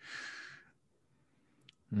rapacious.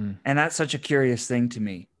 And that's such a curious thing to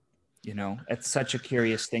me. It's such a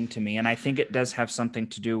curious thing to me. And I think it does have something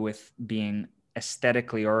to do with being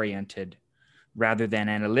aesthetically oriented rather than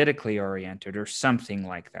analytically oriented, or something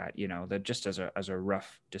like that, that just as a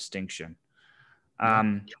rough distinction.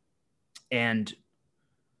 But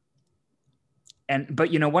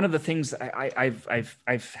one of the things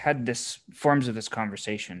I've had this forms of this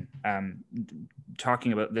conversation,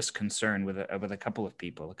 talking about this concern with a couple of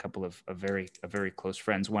people, a couple of very close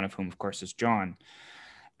friends, one of whom, of course, is John.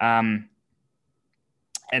 And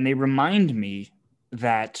they remind me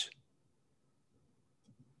that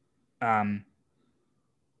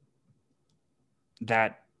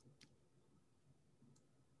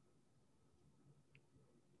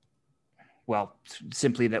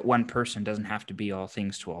simply that one person doesn't have to be all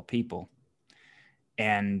things to all people,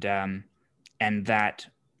 and that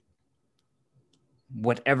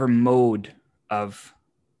whatever mode of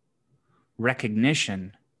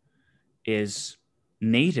recognition is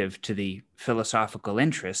native to the philosophical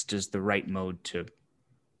interest is the right mode to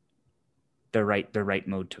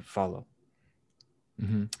follow.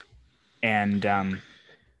 Mm-hmm. And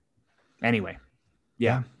anyway,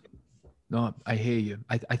 yeah. No, I hear you.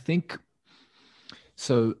 I think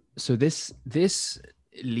so. This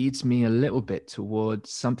leads me a little bit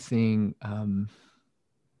towards something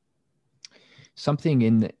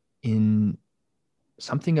in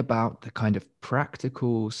something about the kind of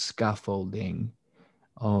practical scaffolding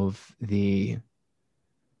of the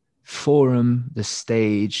forum, the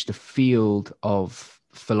stage, the field of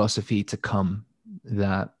philosophy to come,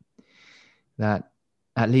 that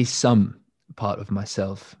at least some part of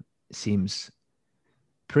myself seems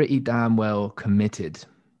pretty damn well committed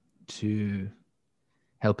to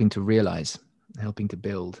helping to realize, helping to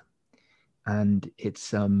build. And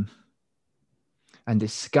it's and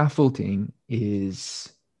this scaffolding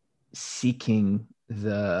is seeking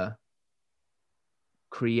the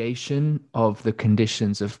creation of the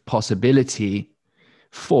conditions of possibility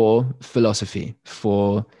for philosophy,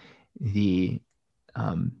 for the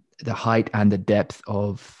height and the depth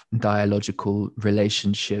of dialogical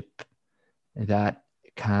relationship that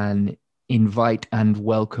can invite and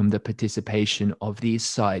welcome the participation of these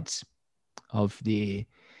sides of the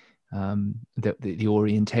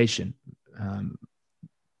orientation,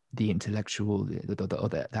 the intellectual,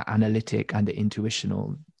 the analytic, and the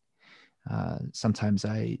intuitional. Sometimes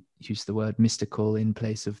I use the word mystical in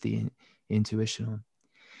place of the intuitional.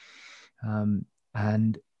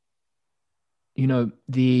 And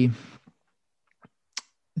the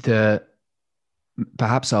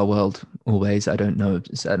perhaps our world always, I don't know,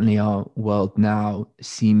 certainly our world now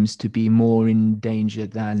seems to be more in danger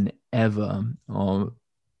than ever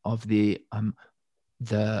of the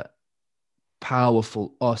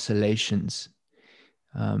powerful oscillations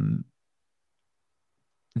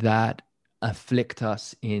that afflict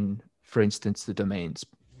us in, for instance, the domains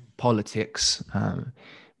politics,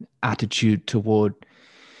 attitude toward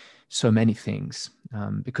so many things,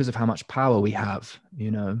 because of how much power we have.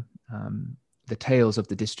 The tails of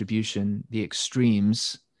the distribution, the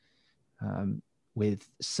extremes, with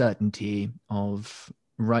certainty of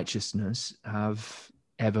righteousness, have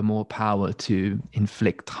ever more power to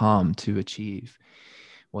inflict harm to achieve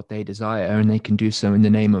what they desire, and they can do so in the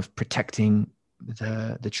name of protecting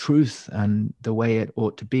the truth and the way it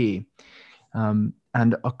ought to be. And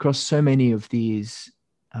across so many of these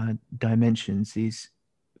dimensions, these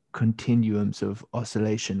continuums of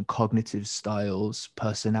oscillation, cognitive styles,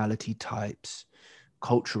 personality types,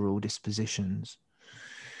 cultural dispositions,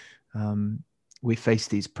 we face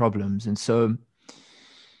these problems. And so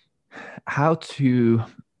how to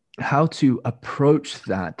approach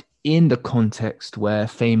that in the context where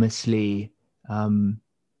famously, or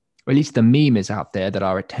at least the meme is out there, that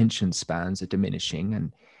our attention spans are diminishing.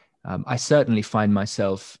 And I certainly find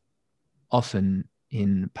myself often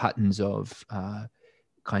in patterns of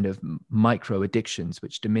kind of micro addictions,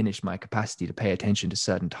 which diminish my capacity to pay attention to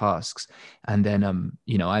certain tasks. And then,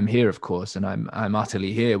 I'm here, of course, and I'm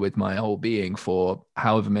utterly here with my whole being for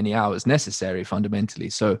however many hours necessary,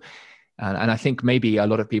 fundamentally. So, and I think maybe a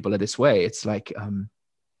lot of people are this way. It's like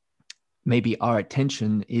maybe our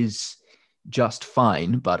attention is just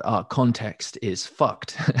fine, but our context is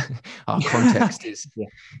fucked. Our context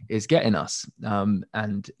is getting us, and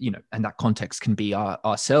that context can be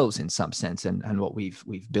ourselves in some sense, and what we've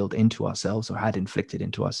built into ourselves, or had inflicted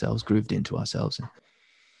into ourselves, grooved into ourselves.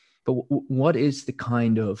 But what is the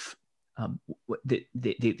kind of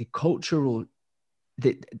the cultural,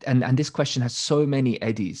 and this question has so many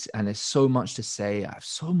eddies, and there's so much to say. I have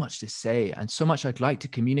so much to say, and so much I'd like to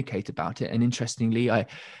communicate about it. And interestingly, I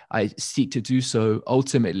seek to do so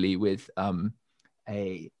ultimately with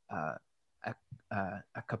a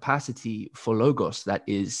capacity for logos that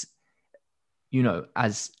is,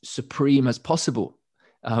 as supreme as possible.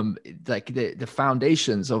 Like the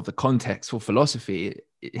foundations of the context for philosophy,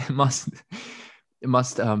 it must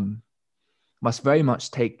very much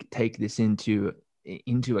take this into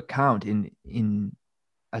account in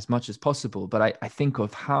as much as possible. But I think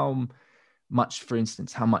of how much, for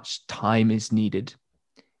instance, how much time is needed,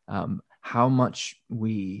 how much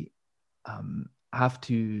we have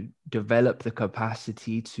to develop the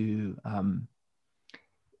capacity to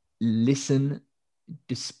listen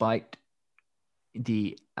despite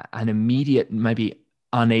an immediate, maybe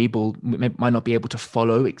might not be able to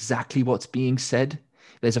follow exactly what's being said.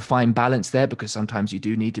 There's a fine balance there, because sometimes you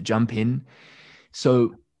do need to jump in.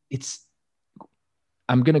 So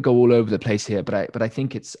I'm going to go all over the place here, but I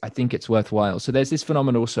think it's worthwhile. So there's this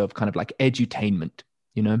phenomenon also of kind of like edutainment,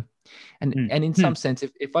 and in some sense,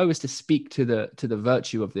 if I was to speak to the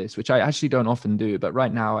virtue of this, which I actually don't often do, but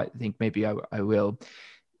right now I think maybe I will.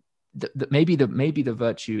 Maybe the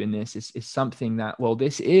virtue in this is something that, well,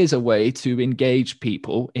 this is a way to engage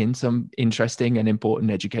people in some interesting and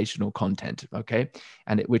important educational content, okay?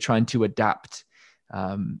 And we're trying to adapt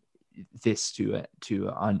this to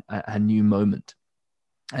a new moment,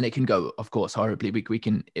 and it can go, of course, horribly. We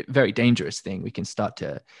can, very dangerous thing. We can start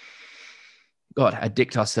to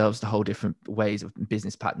addict ourselves to whole different ways of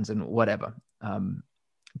business patterns and whatever.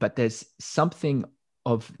 But there's something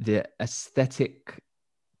of the aesthetic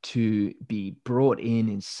to be brought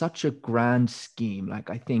in such a grand scheme, like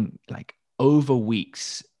I think like over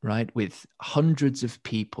weeks, right, with hundreds of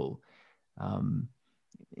people,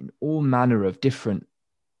 in all manner of different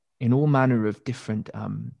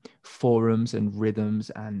forums and rhythms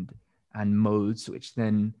and modes, which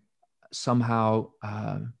then somehow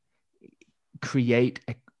create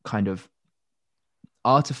a kind of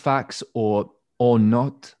artifacts or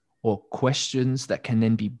not, or questions that can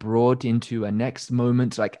then be brought into a next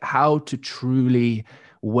moment, like how to truly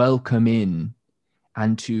welcome in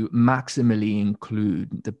and to maximally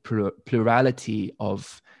include the plurality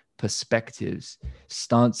of perspectives,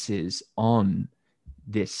 stances on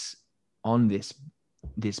this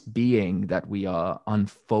being that we are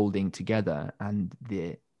unfolding together, and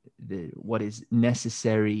the what is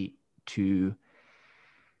necessary to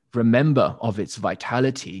remember of its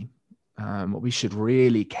vitality, what we should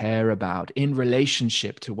really care about in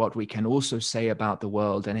relationship to what we can also say about the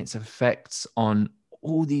world and its effects on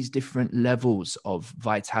all these different levels of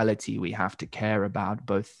vitality we have to care about,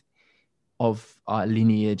 both of our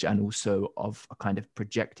lineage and also of a kind of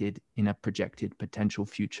projected potential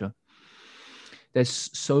future. There's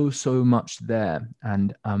so much there,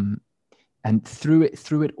 and through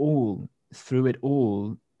it all,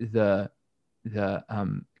 the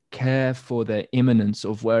care for the immanence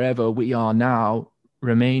of wherever we are now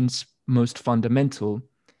remains most fundamental.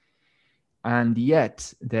 And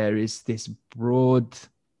yet there is this broad,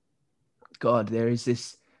 there is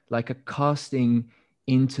this like a casting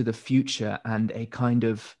into the future, and a kind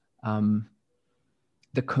of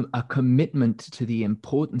a commitment to the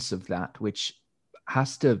importance of that, which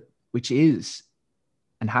is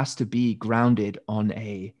and has to be grounded on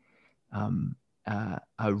a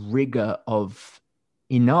rigor of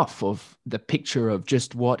enough of the picture of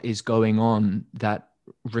just what is going on, that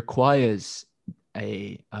requires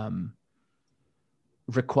the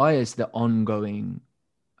ongoing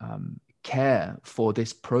care for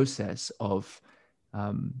this process of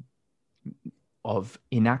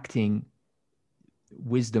enacting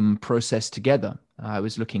wisdom process together. I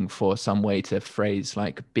was looking for some way to phrase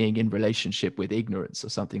like being in relationship with ignorance or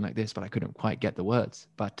something like this, but I couldn't quite get the words.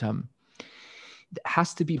 But it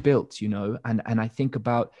has to be built, and I think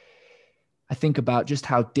about I think about just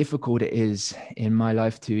how difficult it is in my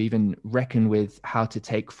life to even reckon with how to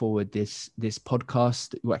take forward this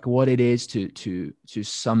podcast, like what it is to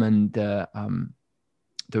summon the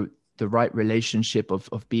right relationship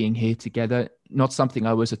of being here together. Not something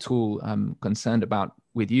I was at all concerned about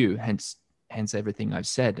with you, hence everything I've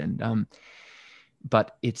said. And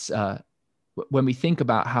but it's when we think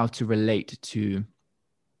about how to relate to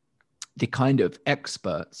the kind of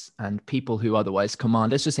experts and people who otherwise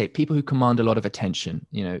command, let's just say people who command a lot of attention.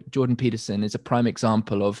 You know, Jordan Peterson is a prime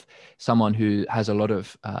example of someone who has a lot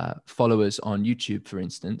of followers on YouTube, for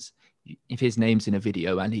instance. If his name's in a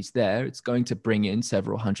video and he's there, it's going to bring in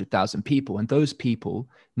several 100,000 people. And those people,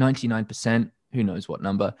 99%, who knows what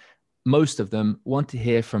number, most of them want to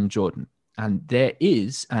hear from Jordan. And there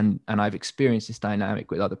is, and I've experienced this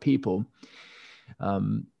dynamic with other people,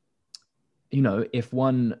 you know, if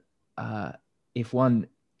one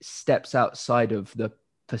steps outside of the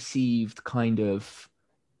perceived kind of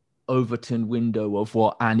Overton window of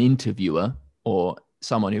what an interviewer or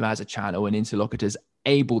someone who has a channel, an interlocutor, is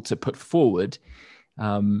able to put forward,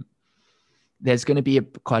 there's going to be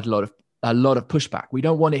quite a lot of pushback. We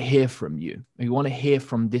don't want to hear from you. We want to hear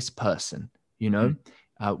from this person, you know.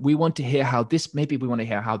 We want to hear how this, maybe we want to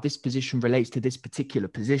hear how this position relates to this particular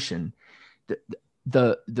position.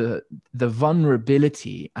 The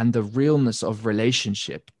vulnerability and the realness of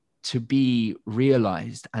relationship to be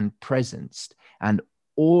realized and presenced, and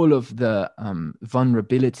all of the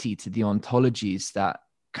vulnerability to the ontologies that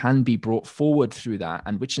can be brought forward through that,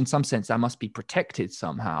 and which in some sense that must be protected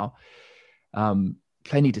somehow.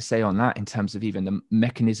 Plenty to say on that in terms of even the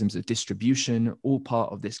mechanisms of distribution, all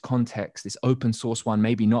part of this context, this open source one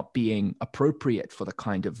maybe not being appropriate for the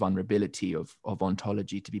kind of vulnerability of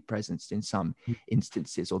ontology to be present in some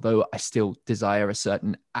instances, although I still desire a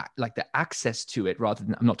certain, like the access to it, rather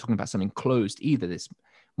than, I'm not talking about something closed either, this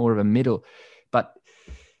more of a middle. But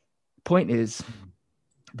point is,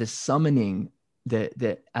 the summoning,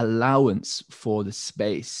 the allowance for the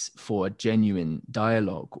space for a genuine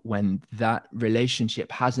dialogue when that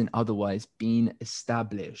relationship hasn't otherwise been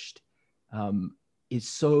established, is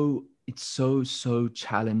so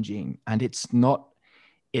challenging. And it's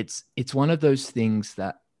one of those things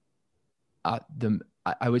that I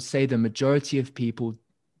would say the majority of people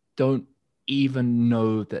don't even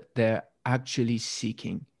know that they're actually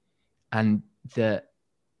seeking. And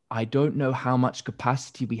I don't know how much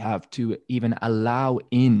capacity we have to even allow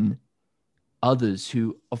in others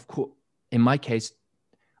who, of course, in my case,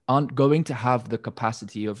 aren't going to have the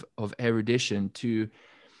capacity of erudition to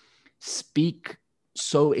speak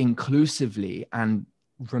so inclusively and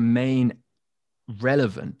remain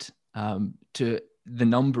relevant to the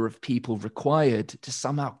number of people required to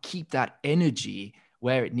somehow keep that energy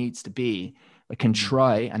where it needs to be. I can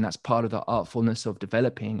try, and that's part of the artfulness of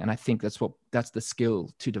developing. And I think that's the skill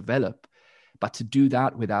to develop. But to do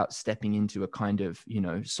that without stepping into a kind of, you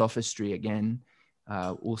know, sophistry again,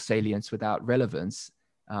 all salience without relevance,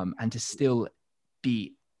 and to still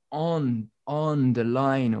be on the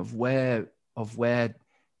line of where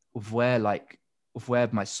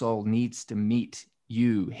my soul needs to meet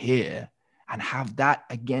you here, and have that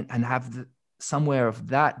again, and have somewhere of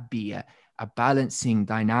that be a balancing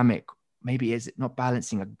dynamic. Maybe is it not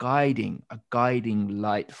balancing, a guiding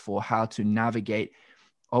light for how to navigate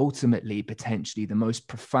ultimately potentially the most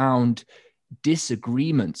profound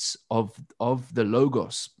disagreements of the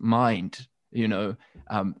logos mind, you know,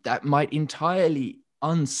 that might entirely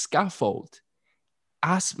unscaffold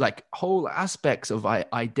like whole aspects of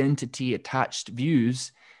identity attached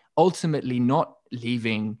views, ultimately not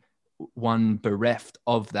leaving one bereft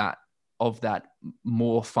of that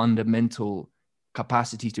more fundamental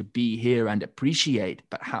capacity to be here and appreciate.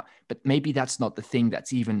 But maybe that's not the thing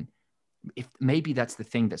that's even, maybe that's the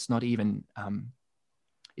thing that's not even,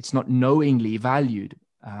 it's not knowingly valued.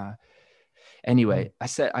 Anyway, I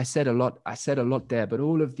said a lot there, but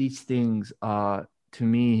all of these things are, to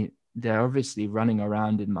me, they're obviously running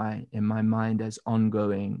around in my mind as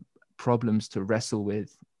ongoing problems to wrestle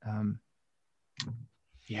with.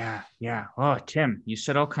 Yeah. Oh, Tim, you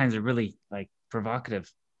said all kinds of really like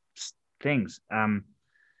provocative things.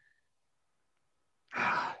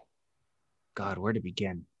 God, where to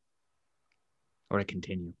begin or to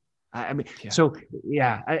continue? I mean, yeah. So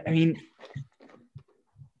yeah, I mean,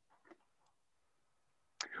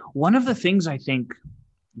 one of the things I think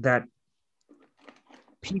that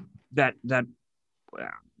well,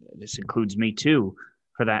 this includes me too,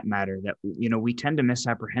 for that matter, that, you know, we tend to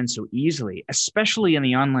misapprehend so easily, especially in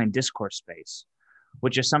the online discourse space,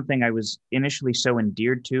 which is something I was initially so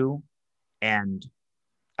endeared to and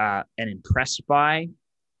impressed by,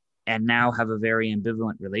 and now have a very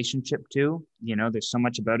ambivalent relationship to. There's so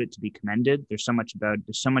much about it to be commended. There's so much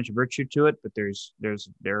virtue to it, but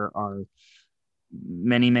there are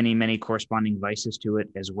many, many, many corresponding vices to it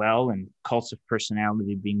as well, and cults of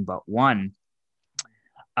personality being but one.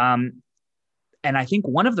 And I think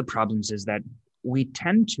one of the problems is that we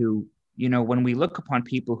tend to, when we look upon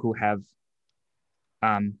people who have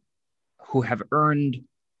earned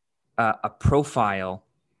a profile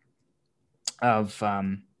of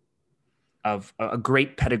a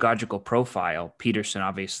great pedagogical profile. Peterson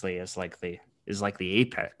obviously is like the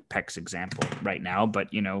apex example right now, but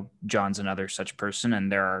John's another such person,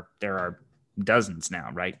 and there are dozens now,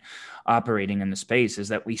 right, operating in the space. Is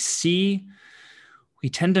that we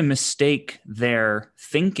tend to mistake their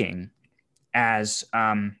thinking as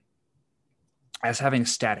having a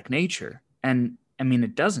static nature, and I mean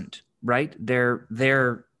it doesn't, right?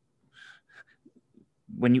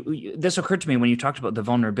 This occurred to me when you talked about the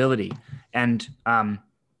vulnerability, and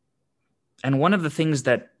one of the things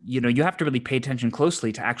that you have to really pay attention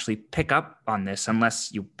closely to actually pick up on this,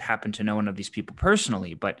 unless you happen to know one of these people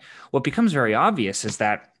personally. But what becomes very obvious is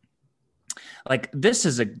that, like, this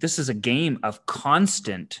is a game of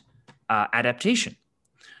constant adaptation.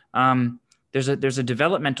 There's a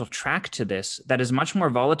developmental track to this that is much more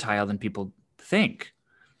volatile than people think,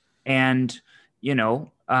 and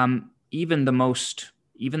even the most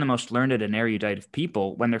learned and erudite of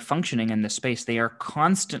people, when they're functioning in this space, they are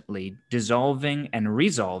constantly dissolving and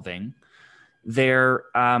resolving their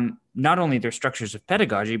not only their structures of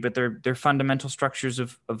pedagogy, but their fundamental structures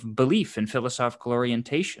of belief and philosophical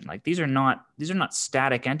orientation. Like, these are not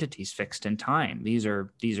static entities fixed in time. These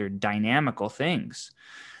are dynamical things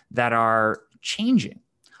that are changing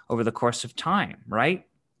over the course of time, right?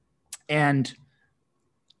 And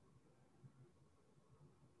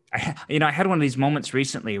I had one of these moments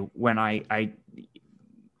recently when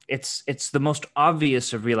it's the most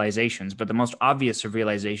obvious of realizations, but the most obvious of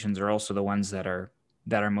realizations are also the ones that are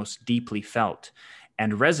most deeply felt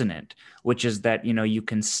and resonant, which is that, you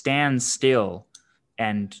can stand still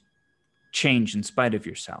and change in spite of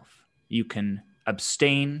yourself. You can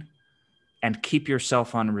abstain and keep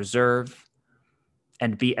yourself on reserve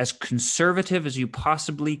and be as conservative as you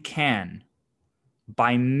possibly can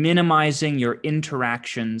by minimizing your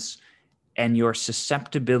interactions and your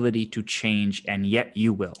susceptibility to change, and yet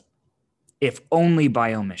you will, if only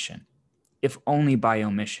by omission. If only by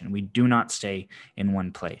omission. We do not stay in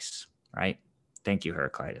one place, right? Thank you,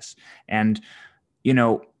 Heraclitus. And,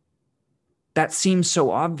 that seems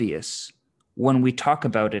so obvious when we talk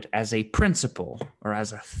about it as a principle or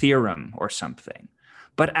as a theorem or something.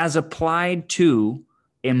 But as applied to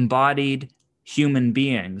embodied human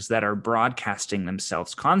beings that are broadcasting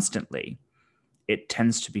themselves constantly, it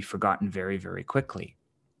tends to be forgotten very, very quickly.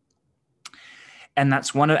 And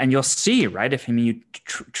that's and you'll see, right? If you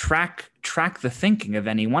track the thinking of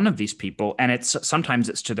any one of these people, and sometimes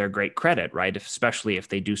it's to their great credit, right? Especially if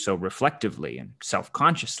they do so reflectively and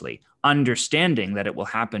self-consciously, understanding that it will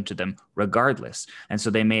happen to them regardless. And so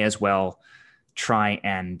they may as well try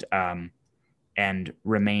and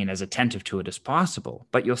remain as attentive to it as possible.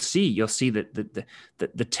 But you'll see that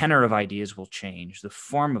the tenor of ideas will change, the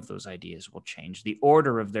form of those ideas will change, the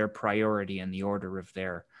order of their priority and the order of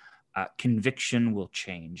their conviction will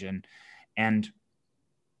change, and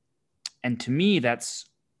to me, that's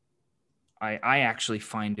I actually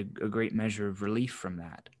find a great measure of relief from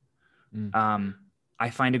that. I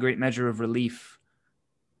find a great measure of relief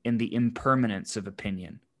in the impermanence of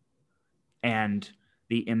opinion and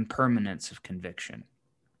the impermanence of conviction,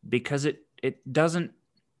 because it doesn't,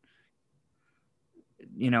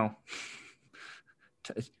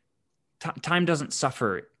 time doesn't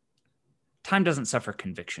suffer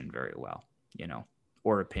conviction very well,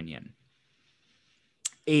 or opinion.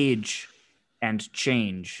 Age and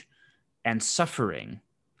change and suffering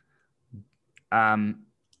are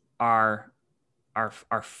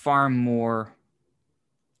far more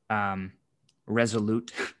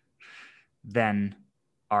resolute than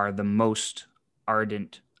are the most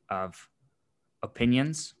ardent of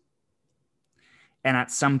opinions. And at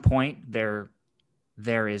some point there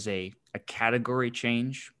is a category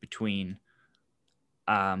change between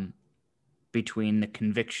the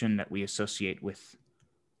conviction that we associate with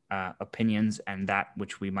opinions and that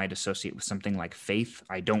which we might associate with something like faith.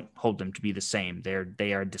 I don't hold them to be the same.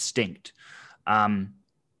 They are distinct.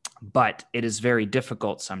 But it is very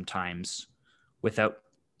difficult sometimes, without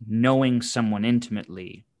knowing someone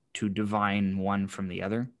intimately, to divine one from the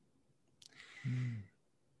other.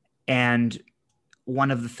 And one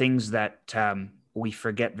of the things that we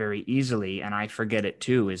forget very easily, and I forget it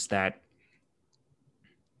too, is that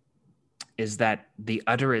is that the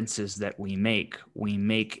utterances that we make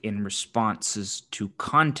in responses to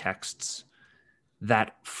contexts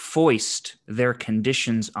that foist their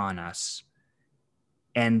conditions on us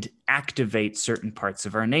and activate certain parts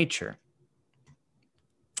of our nature.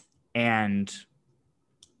 And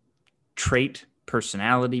trait,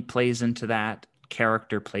 personality plays into that,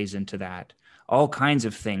 character plays into that, all kinds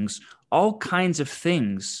of things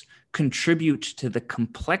contribute to the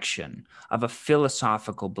complexion of a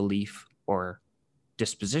philosophical belief or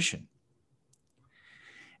disposition.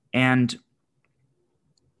 And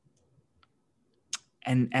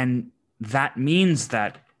that means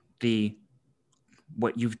that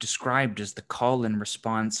what you've described as the call and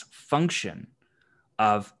response function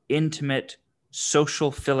of intimate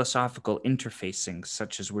social philosophical interfacing,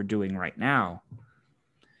 such as we're doing right now,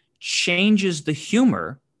 changes the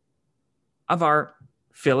humor of our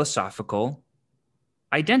philosophical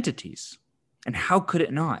identities. And how could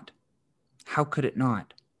it not? How could it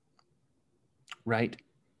not? Right?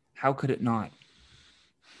 How could it not?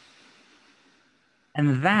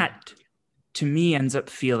 And that, to me, ends up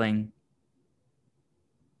feeling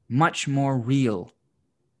much more real.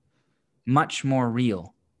 Much more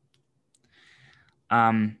real.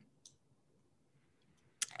 And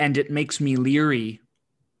it makes me leery,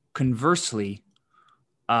 conversely,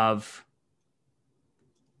 of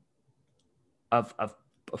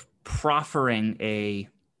proffering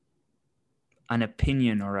an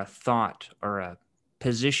opinion or a thought or a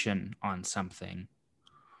position on something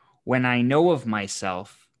when I know of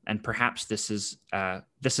myself, and perhaps this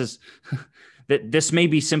may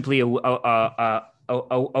be simply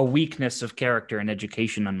a weakness of character and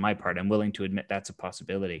education on my part. I'm willing to admit that's a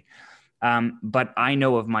possibility. But I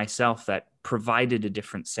know of myself that provided a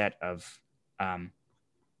different set of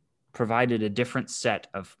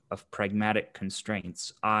pragmatic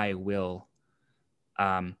constraints, I will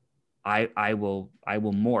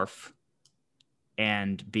morph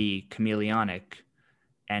and be chameleonic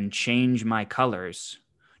and change my colors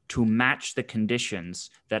to match the conditions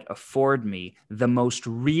that afford me the most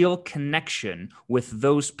real connection with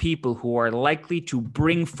those people who are likely to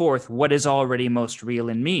bring forth what is already most real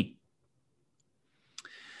in me.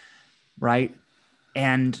 Right?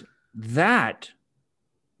 And that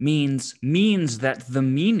means that the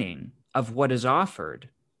meaning of what is offered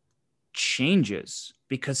changes,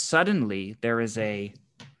 because suddenly there is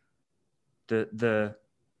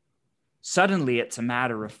suddenly it's a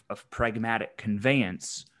matter of pragmatic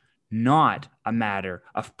conveyance, not a matter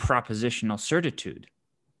of propositional certitude.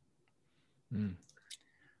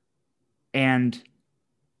 And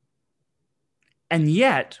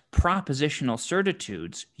yet, propositional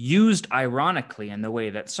certitudes, used ironically in the way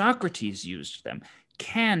that Socrates used them,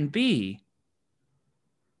 can be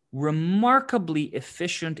remarkably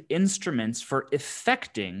efficient instruments for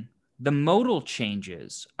effecting the modal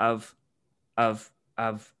changes of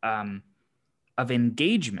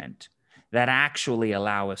engagement that actually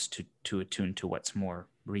allow us to attune to what's more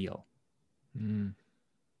real.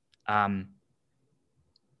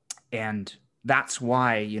 And that's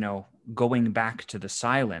why, going back to the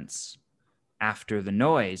silence after the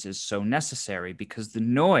noise is so necessary, because the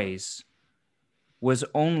noise was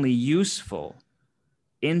only useful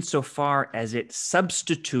insofar as it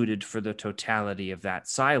substituted for the totality of that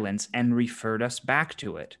silence and referred us back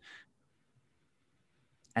to it.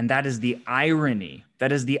 And that is the irony.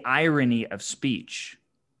 That is the irony of speech,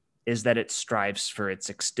 is that it strives for its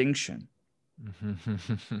extinction,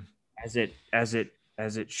 as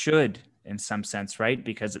it should, in some sense, right?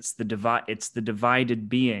 Because it's the divided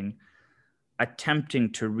being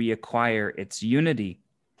attempting to reacquire its unity.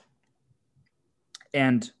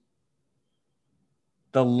 And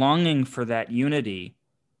the longing for that unity,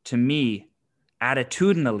 to me,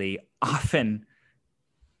 attitudinally, often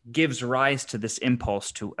gives rise to this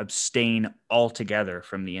impulse to abstain altogether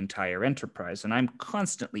from the entire enterprise. And I'm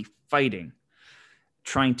constantly fighting,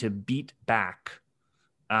 trying to beat back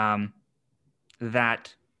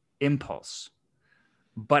that impulse.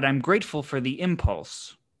 But I'm grateful for the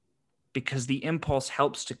impulse, because the impulse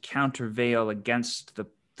helps to countervail against the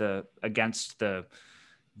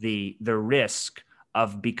risk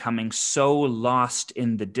of becoming so lost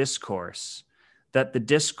in the discourse that the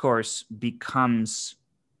discourse becomes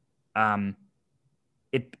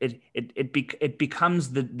it becomes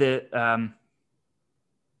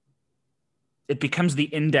the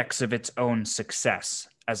index of its own success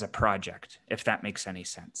as a project, if that makes any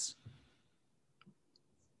sense.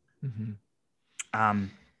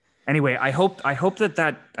 Anyway, I hope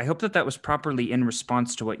that was properly in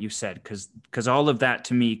response to what you said, because all of that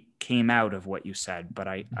to me came out of what you said, but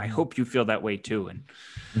I hope you feel that way too. And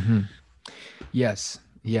Yes.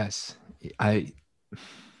 I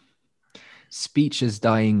speech is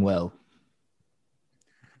dying well.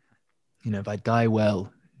 If I die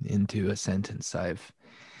well into a sentence,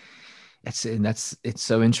 it's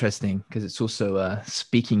so interesting because it's also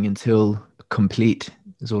speaking until complete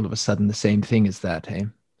is all of a sudden the same thing as that. Hey,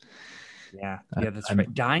 Yeah, I, yeah, that's I'm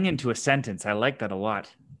right. Dying into a sentence. I like that a lot.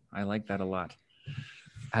 I like that a lot.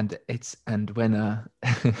 and when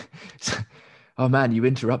oh man, you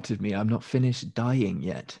interrupted me. I'm not finished dying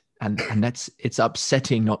yet, and it's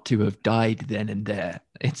upsetting not to have died then and there.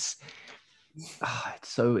 It's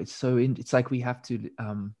like we have to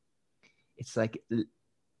it's like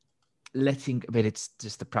letting, but it's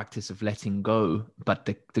just the practice of letting go, but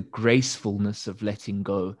the gracefulness of letting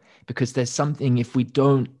go, because there's something, if we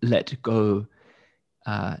don't let go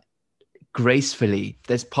uh gracefully,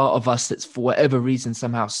 there's part of us that's for whatever reason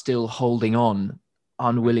somehow still holding on,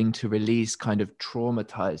 unwilling to release, kind of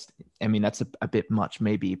traumatized. I mean, that's a bit much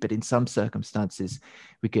maybe, but in some circumstances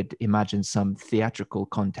we could imagine some theatrical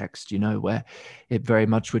context, where it very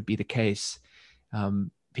much would be the case.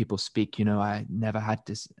 People speak, I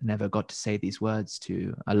never got to say these words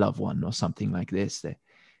to a loved one or something like this. They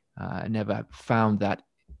never found that,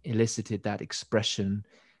 elicited that expression,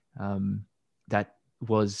 that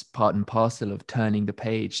was part and parcel of turning the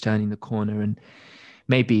page, turning the corner. And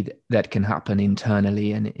maybe that can happen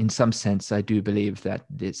internally. And in some sense, I do believe that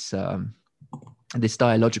this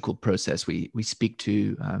dialogical process we speak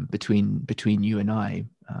to, between you and I,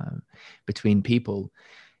 between people,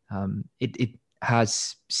 it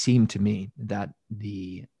has seemed to me that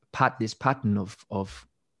this pattern of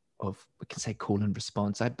we can say call and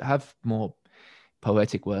response. I have more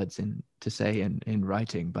poetic words to say in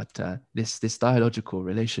writing, but this dialogical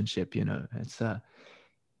relationship,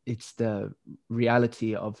 it's the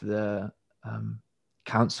reality of the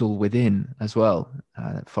counsel within as well.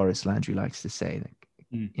 Forrest Landry likes to say,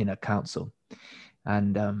 in a counsel,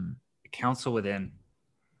 and Counsel within.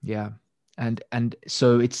 yeah, and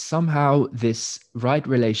so it's somehow this right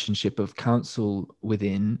relationship of counsel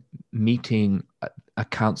within meeting a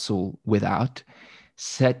counsel without,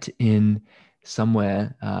 set in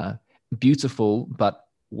somewhere beautiful, but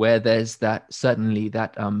where there's certainly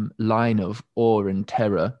that line of awe and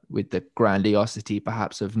terror, with the grandiosity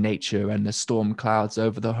perhaps of nature and the storm clouds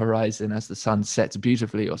over the horizon as the sun sets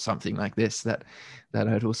beautifully, or something like this, that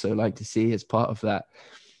I'd also like to see as part of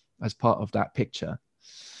that picture.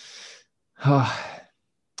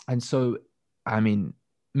 And so, I mean,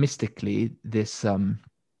 mystically, this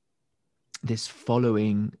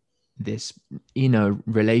following this inner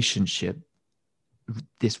relationship,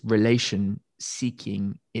 this relation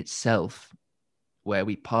seeking itself, where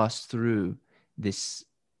we pass through this,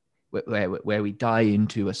 where we die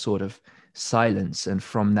into a sort of silence, and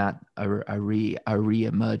from that a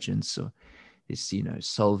re-emergence, or this,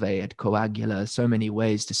 solve et coagula, so many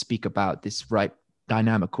ways to speak about this right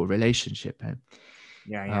dynamical relationship.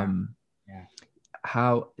 Yeah.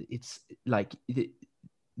 How it's like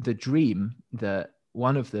the dream,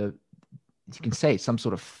 one of the, you can say, some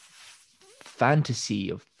sort of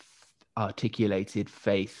fantasy of articulated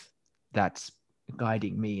faith that's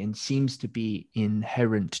guiding me, and seems to be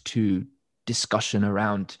inherent to discussion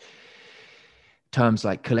around terms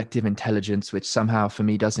like collective intelligence, which somehow for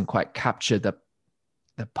me doesn't quite capture the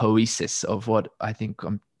poesis of what I think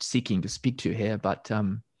I'm seeking to speak to here. But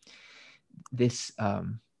this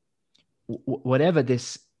whatever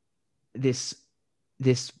this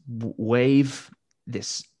wave,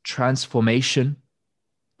 this transformation,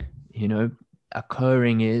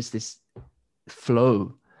 occurring, is this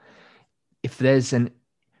flow. If there's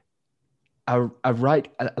a right,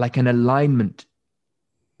 like an alignment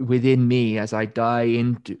within me, as I die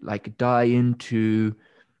into,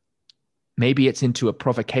 maybe it's into a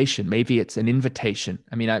provocation, maybe it's an invitation.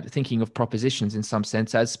 I mean, I'm thinking of propositions in some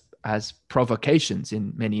sense as provocations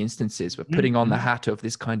in many instances. We're putting on the hat of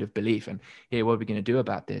this kind of belief, and here, what are we going to do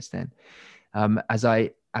about this then? As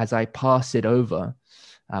I pass it over,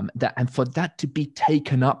 and for that to be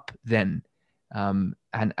taken up then,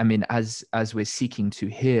 and I mean, as we're seeking to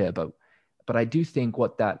hear, but I do think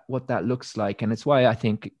what that looks like, and it's why I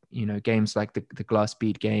think, games like the glass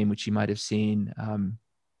bead game, which you might have seen,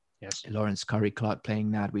 yes, Lawrence Curry Clark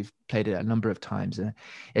playing that, we've played it a number of times, and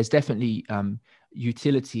there's definitely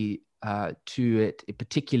utility to it,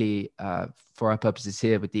 particularly for our purposes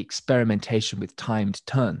here, with the experimentation with timed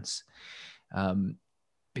turns,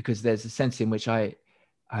 because there's a sense in which one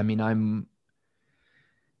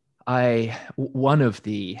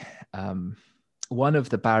of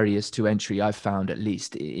the barriers to entry I've found, at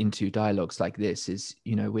least into dialogues like this, is,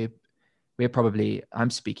 we're I'm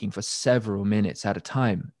speaking for several minutes at a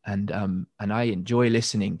time, and I enjoy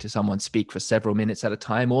listening to someone speak for several minutes at a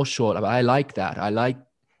time or short. I like that.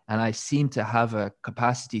 And I seem to have a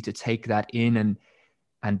capacity to take that in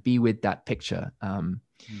and be with that picture.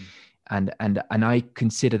 And I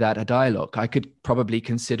consider that a dialogue. I could probably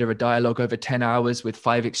consider a dialogue over 10 hours with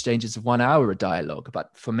 5 exchanges of 1 hour a dialogue, but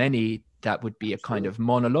for many that would be a kind of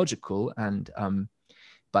monological. And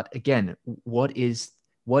but again, what is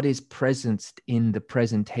present in the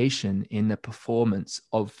presentation, in the performance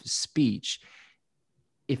of speech,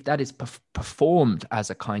 if that is performed as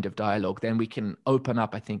a kind of dialogue, then we can open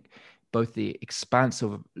up, I think, both the expanse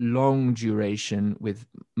of long duration with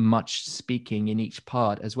much speaking in each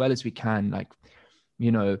part, as well as we can, like,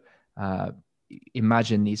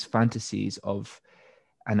 imagine these fantasies of,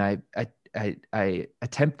 and I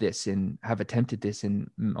attempt this and have attempted this on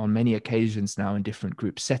many occasions now in different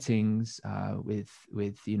group settings, with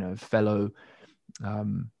fellow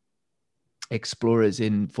explorers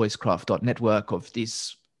in voicecraft.network, of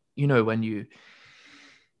this,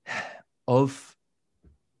 of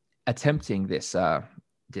attempting this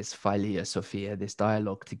Philia Sophia, this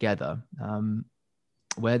dialogue together,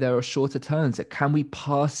 where there are shorter turns. That can we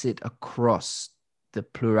pass it across the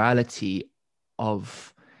plurality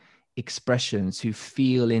of expressions who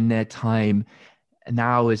feel in their time,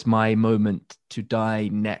 now is my moment to die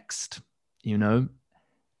next,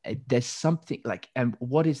 there's something like, and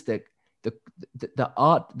what is the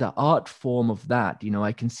art form of that?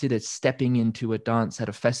 I consider stepping into a dance at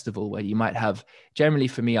a festival where you might have, generally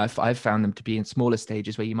for me, I've found them to be in smaller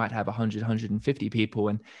stages where you might have 100, 150 people,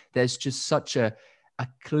 and there's just such a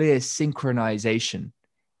clear synchronization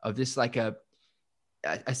of this, like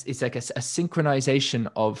it's like a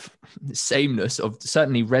synchronization of sameness, of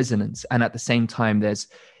certainly resonance, and at the same time it's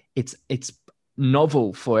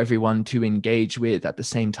novel for everyone to engage with at the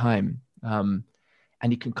same time, and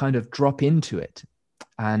you can kind of drop into it,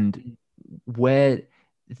 and where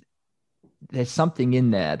there's something in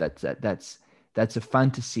there that's a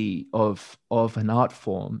fantasy of an art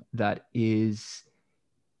form that is,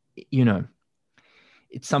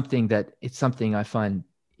 it's something I find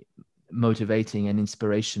motivating and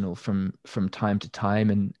inspirational from time to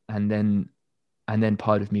time, and then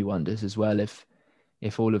part of me wonders as well if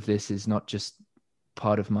all of this is not just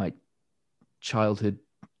part of my childhood,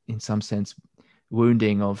 in some sense,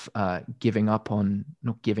 wounding of not giving up on,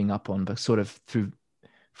 but sort of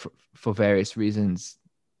for various reasons,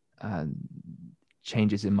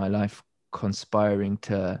 changes in my life conspiring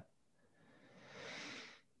to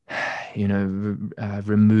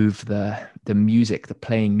remove the music, the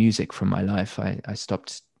playing music from my life. I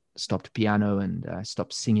stopped piano, and I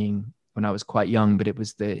stopped singing when I was quite young, but it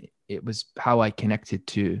was how I connected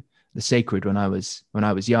to the sacred when I was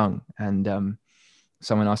young. And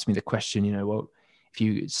someone asked me the question, well, if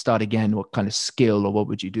you start again, what kind of skill or what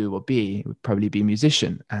would you do or be? It would probably be a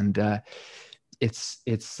musician. And it's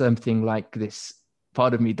something like this.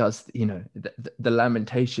 Part of me does, the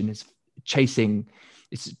lamentation is chasing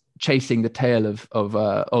the tail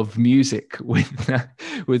of music with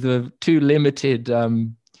a too limited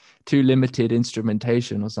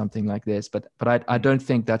instrumentation or something like this. But I don't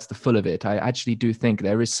think that's the full of it. I actually do think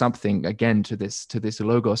there is something, again, to this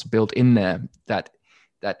logos built in there that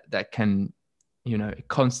can, it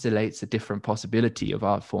constellates a different possibility of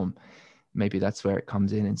art form. Maybe that's where it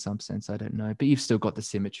comes in some sense. I don't know. But you've still got the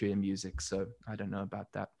symmetry in music, so I don't know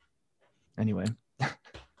about that. Anyway.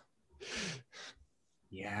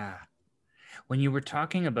 Yeah. When you were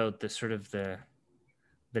talking about the sort of the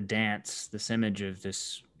dance, this image of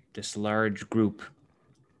this large group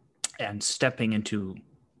and stepping into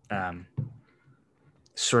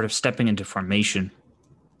formation,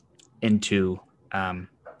 into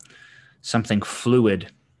something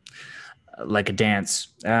fluid, like a dance.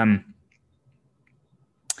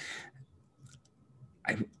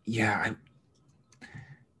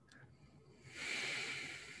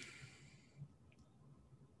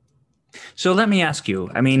 So let me ask you,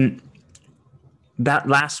 I mean, that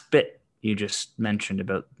last bit you just mentioned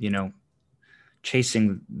about,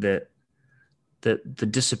 chasing the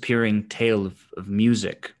disappearing tail of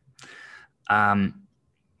music.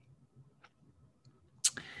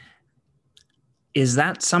 Is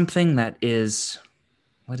that something that is,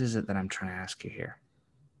 what is it that I'm trying to ask you here?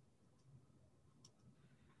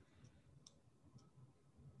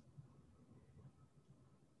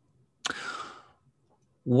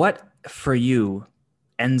 What for you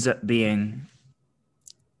ends up being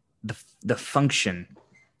the function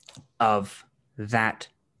of that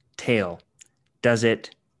tail?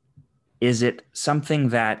 Is it something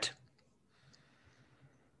that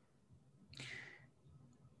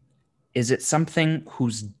Is it something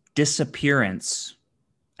whose disappearance,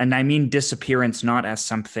 and I mean disappearance not as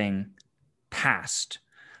something past,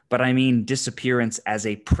 but I mean disappearance as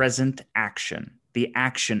a present action, the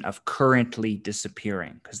action of currently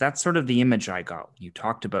disappearing? Because that's sort of the image I got when you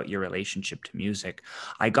talked about your relationship to music.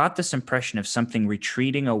 I got this impression of something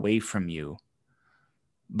retreating away from you,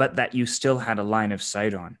 but that you still had a line of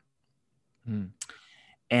sight on.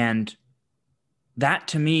 And that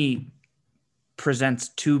to me presents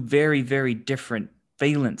two very, very different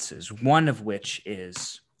valences, one of which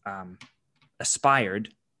is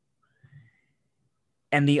aspired,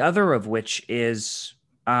 and the other of which is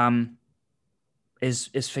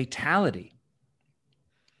fatality.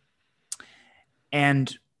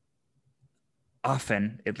 And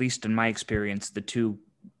often, at least in my experience, the two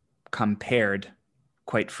come paired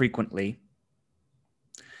quite frequently.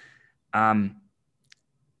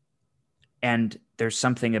 And there's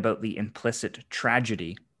something about the implicit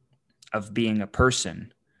tragedy of being a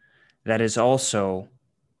person that is also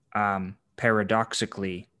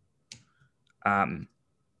paradoxically the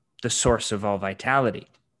source of all vitality,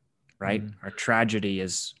 right? Our tragedy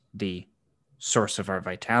is the source of our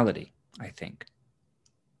vitality, I think.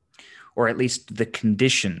 Or at least the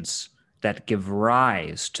conditions that give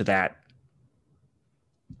rise to that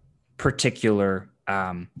particular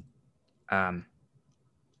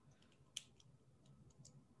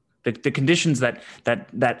the conditions that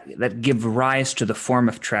give rise to the form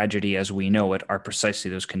of tragedy as we know it are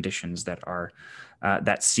precisely those conditions that are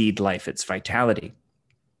that seed life its vitality.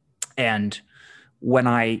 And when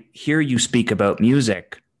I hear you speak about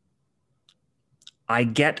music, I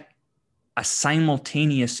get a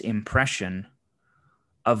simultaneous impression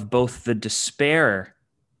of both the despair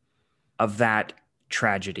of that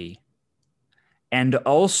tragedy and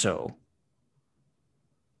also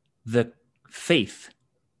the faith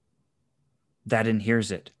that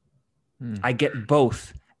inheres it. I get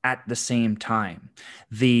both at the same time.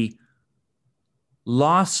 The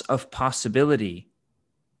loss of possibility,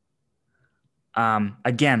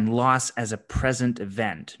 again, loss as a present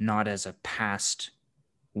event, not as a past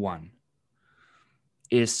one,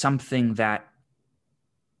 is something that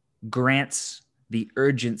grants the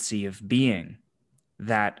urgency of being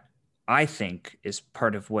that I think is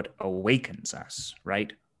part of what awakens us,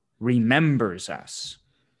 right? Remembers us,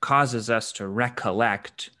 causes us to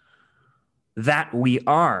recollect that we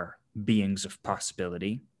are beings of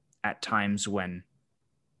possibility at times when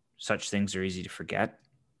such things are easy to forget.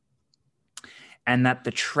 And that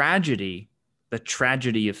the tragedy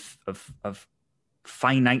of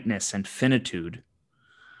finiteness and finitude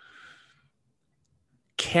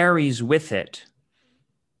carries with it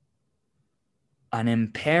an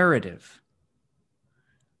imperative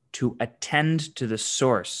to attend to the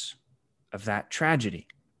source of that tragedy.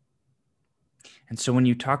 And so when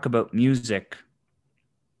you talk about music,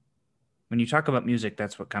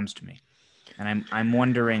 that's what comes to me. And I'm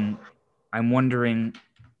wondering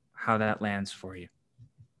how that lands for you.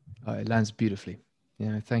 Oh, it lands beautifully.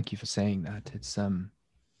 Yeah, thank you for saying that. It's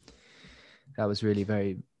that was really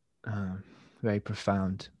very very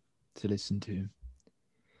profound to listen to.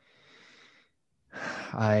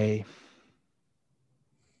 I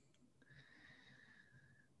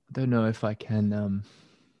don't know if I can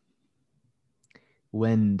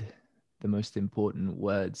wend the most important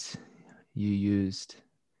words you used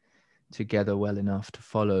together well enough to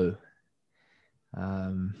follow.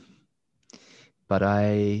 But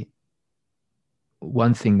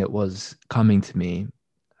one thing that was coming to me,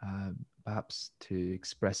 perhaps to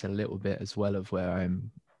express a little bit as well of where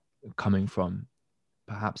I'm coming from,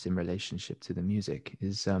 perhaps in relationship to the music,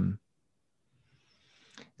 is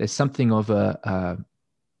there's something of a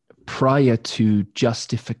prior to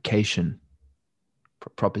justification,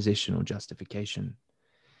 propositional justification,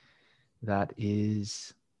 that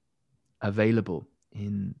is available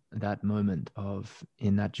in that moment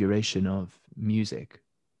in that duration of music,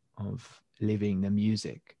 of living the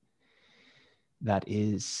music. That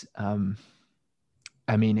is,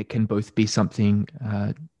 it can both be something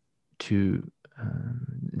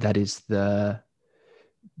that is the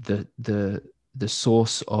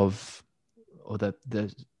source of, or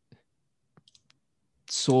the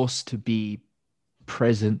source to be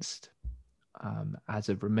presenced as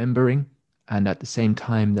a remembering, and at the same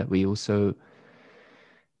time that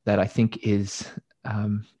I think is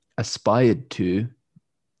aspired to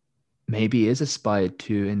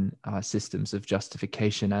in our systems of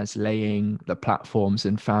justification as laying the platforms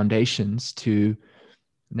and foundations to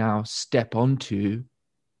now step onto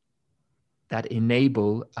that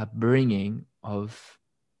enable a bringing of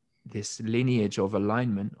this lineage of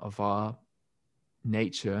alignment of our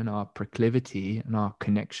nature and our proclivity and our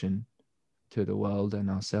connection to the world and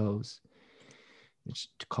ourselves,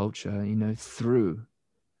 to culture, you know, through.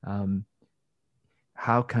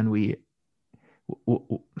 How can we,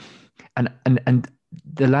 and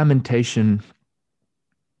the lamentation,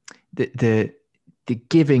 the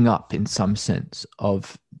giving up in some sense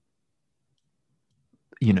of,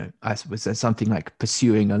 you know, I suppose there's something like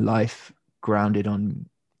pursuing a life grounded on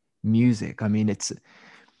music. I mean, it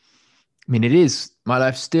is, my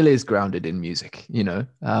life still is grounded in music, you know,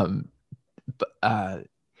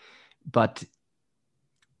 but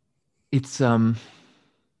it's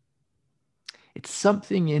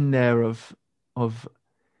something in there of,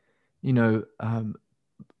 you know,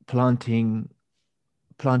 planting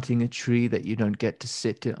a tree that you don't get to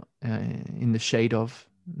sit in the shade of,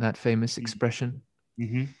 that famous expression.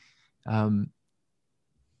 Mm-hmm.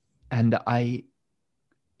 And I,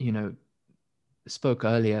 you know, spoke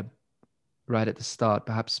earlier, right at the start,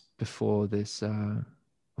 perhaps before this, of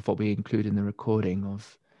what we include in the recording,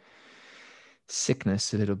 of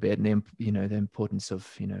sickness a little bit, and the importance of,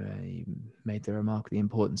 you made the remark, the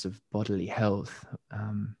importance of bodily health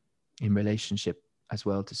in relationship as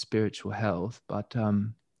well to spiritual health. But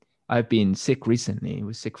I've been sick recently. I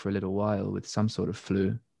was sick for a little while with some sort of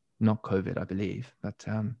flu, not COVID, I believe. But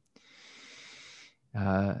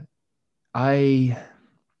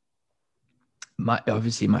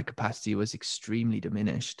obviously my capacity was extremely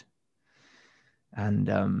diminished, and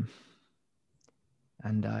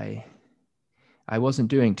I wasn't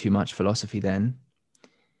doing too much philosophy then,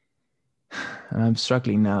 and I'm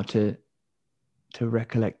struggling now to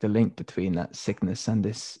recollect the link between that sickness and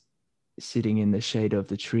this sitting in the shade of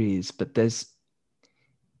the trees. But it's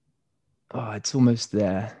almost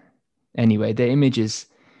there. Anyway, the image is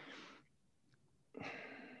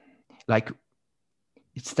like,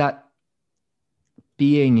 it's that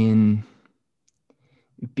being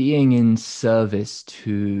in service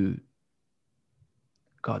to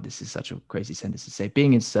God. This is such a crazy sentence to say.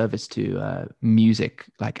 Being in service to music,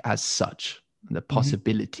 like as such, the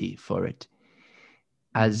possibility for it,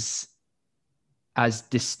 as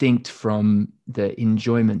distinct from the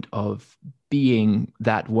enjoyment of being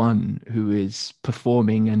that one who is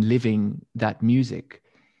performing and living that music.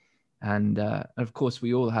 And of course,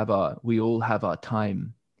 we all have our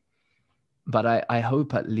time. But I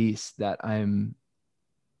hope at least that I'm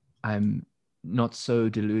not so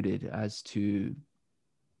deluded as to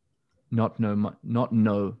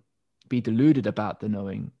be deluded about the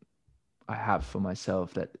knowing I have for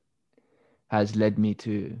myself, that has led me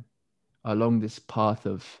to along this path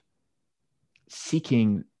of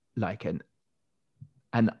seeking like an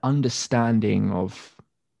understanding of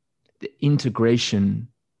the integration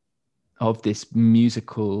of this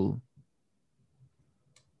musical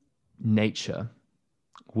nature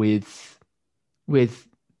with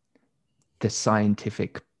the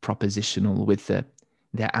scientific propositional, with the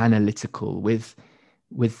analytical, with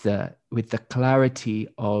the clarity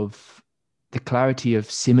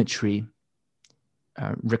of symmetry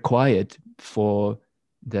required for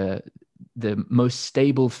the most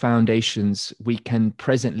stable foundations we can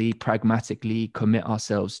presently pragmatically commit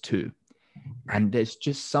ourselves to. And there's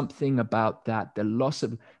just something about that, the loss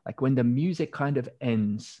of, like, when the music kind of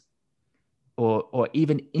ends, or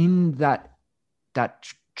even in that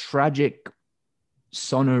tragic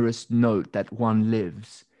sonorous note that one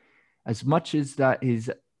lives, as much as that is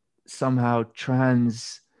somehow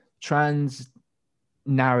trans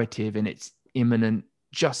narrative in its immanent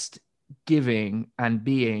just giving and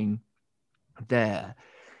being there,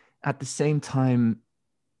 at the same time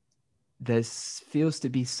there feels to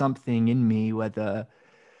be something in me, whether,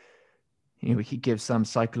 we could give some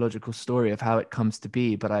psychological story of how it comes to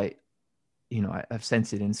be, but I've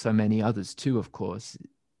sensed it in so many others too, of course,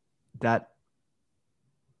 that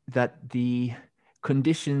the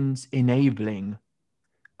conditions enabling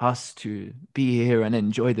us to be here and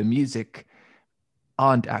enjoy the music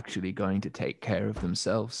aren't actually going to take care of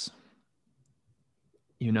themselves,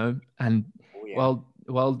 and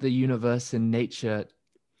while the universe and nature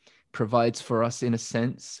provides for us in a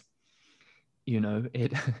sense,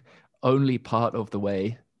 it only part of the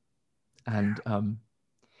way. And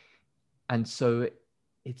so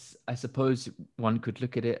it's, I suppose one could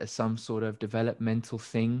look at it as some sort of developmental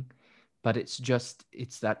thing, but it's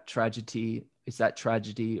that tragedy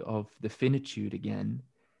of the finitude again,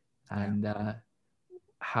 and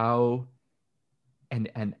how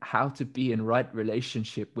to be in right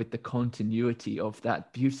relationship with the continuity of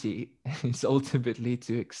that beauty is ultimately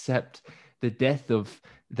to accept the death of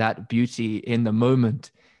that beauty in the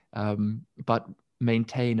moment, but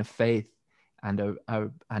maintain a faith and a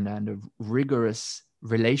rigorous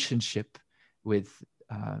relationship with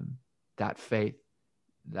that faith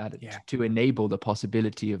to enable the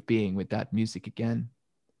possibility of being with that music again.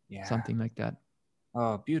 Yeah. Something like that.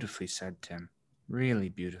 Oh, beautifully said, Tim. Really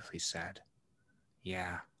beautifully said.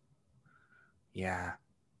 Yeah. Yeah.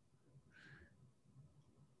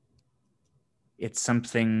 It's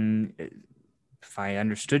something, if I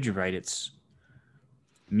understood you right, it's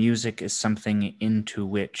music is something into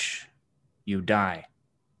which you die.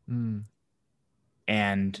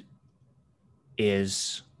 And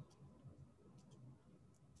is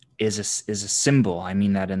a symbol. I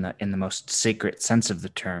mean that in the most sacred sense of the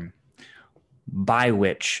term, by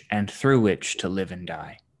which and through which to live and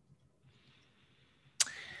die.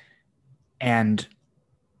 And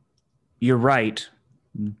you're right,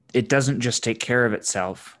 it doesn't just take care of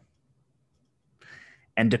itself.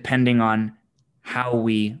 And depending on how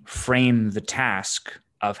we frame the task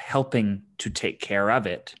of helping to take care of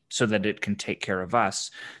it so that it can take care of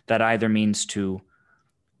us, that either means to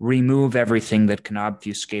remove everything that can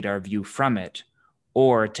obfuscate our view from it,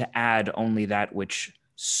 or to add only that which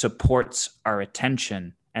supports our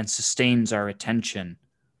attention and sustains our attention,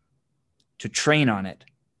 to train on it.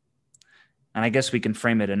 And I guess we can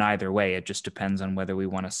frame it in either way. It just depends on whether we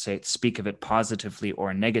want to speak of it positively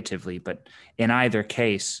or negatively. But in either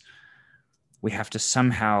case, we have to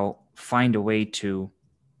somehow find a way to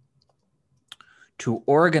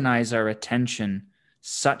organize our attention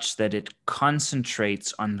such that it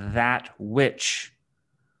concentrates on that which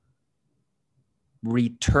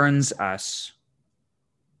returns us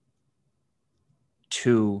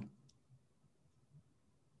to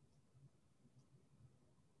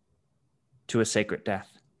a sacred death.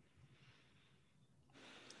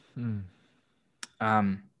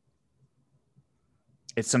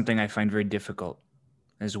 It's something I find very difficult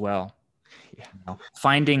as well. Yeah. You know,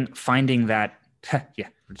 finding that, yeah,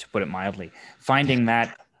 to put it mildly, finding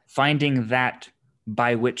that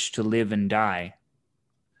by which to live and die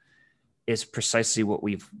is precisely what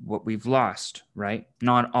we've lost, right?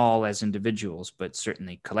 Not all as individuals, but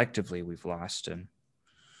certainly collectively we've lost. And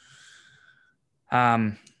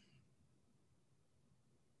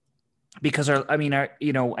because I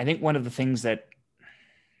think one of the things that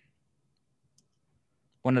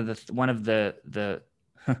one of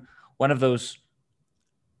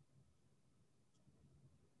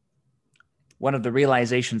the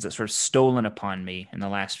realizations that's sort of stolen upon me in the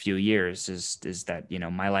last few years is that, you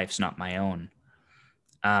know, my life's not my own.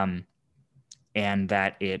 And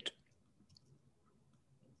that it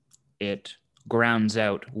grounds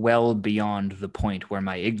out well beyond the point where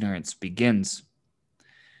my ignorance begins.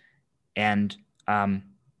 And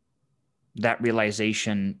that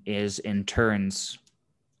realization is in turns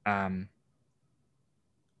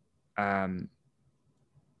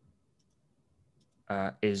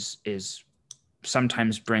is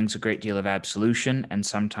sometimes brings a great deal of absolution and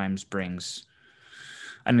sometimes brings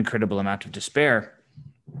an incredible amount of despair,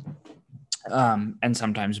 and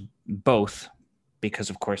sometimes both, because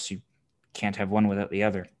of course you can't have one without the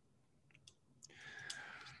other.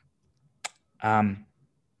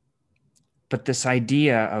 But this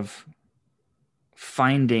idea of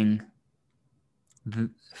finding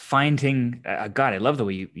God, I love the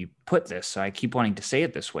way you put this, so I keep wanting to say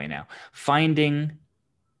it this way now. Finding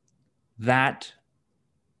that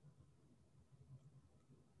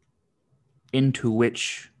into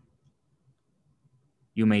which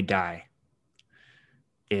you may die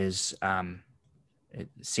is, it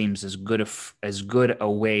seems as good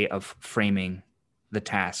a way of framing the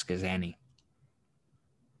task as any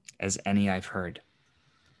I've heard.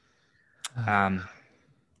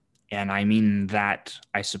 And I mean that,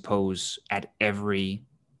 I suppose, at every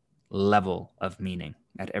level of meaning,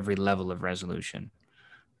 at every level of resolution.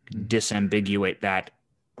 Disambiguate that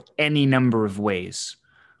any number of ways,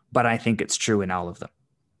 but I think it's true in all of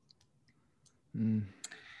them.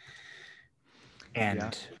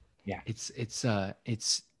 And yeah. It's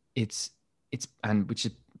and which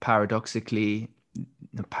is paradoxically,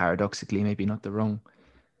 maybe not the wrong,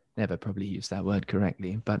 never probably use that word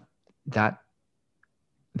correctly, but that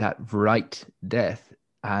right death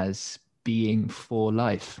as being for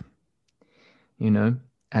life, you know,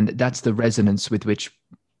 and that's the resonance with which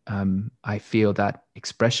I feel that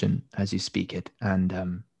expression as you speak it.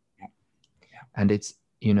 And and it's,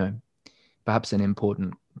 you know, perhaps an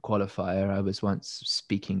important qualifier. I was once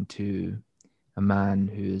speaking to a man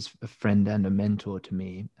who is a friend and a mentor to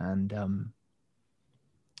me, and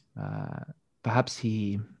perhaps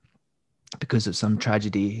he, because of some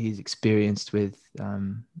tragedy he's experienced with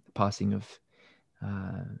the passing of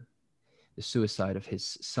the suicide of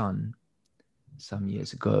his son some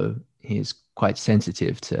years ago, he is quite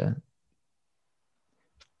sensitive to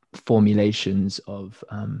formulations of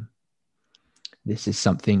this is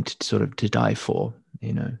something to sort of to die for,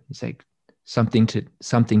 you know. It's like something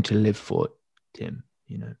to live for, Tim,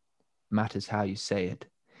 you know. Matters how you say it.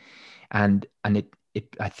 And it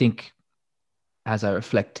I think, as I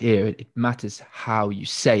reflect here, it matters how you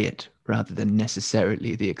say it rather than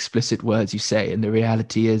necessarily the explicit words you say. And the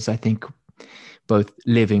reality is, I think both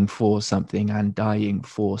living for something and dying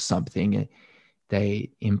for something,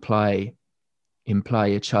 they imply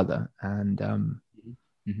each other. And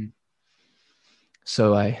Mm-hmm.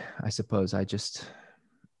 so I suppose I just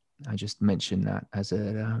mentioned that as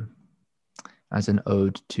as an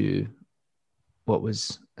ode to what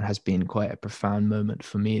has been quite a profound moment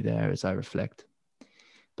for me there as I reflect.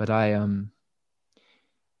 But I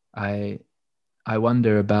I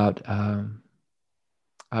wonder about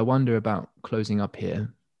closing up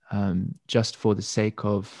here, just for the sake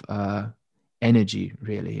of energy.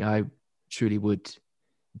 Really, I truly would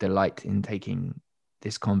delight in taking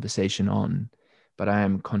this conversation on, but I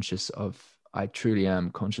truly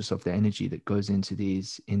am conscious of the energy that goes into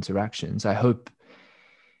these interactions. I hope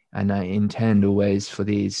and I intend always for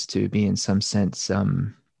these to be in some sense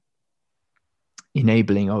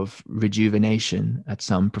enabling of rejuvenation at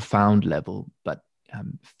some profound level, but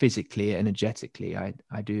physically, energetically, I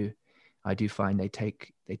do find they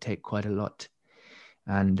take quite a lot,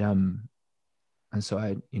 and so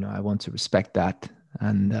I want to respect that,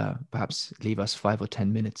 and perhaps leave us 5 or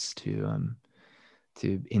 10 minutes to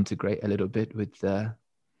integrate a little bit with the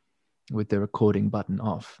recording button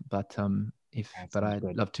off. But I'd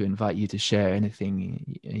love to invite you to share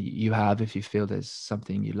anything you have, if you feel there's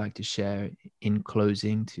something you'd like to share in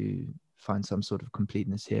closing to find some sort of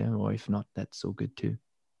completeness here, or if not, that's all good too.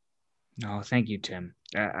 No, thank you, Tim.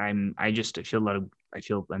 I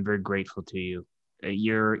feel I'm very grateful to you.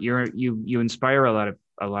 You inspire a lot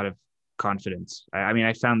of confidence. I mean,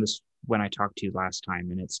 I found this when I talked to you last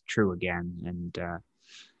time, and it's true again. And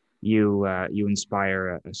you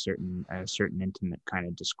inspire a certain intimate kind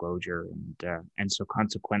of disclosure, and so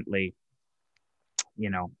consequently,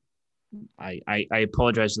 you know, I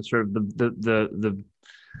apologize. The sort of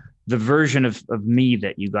the version of me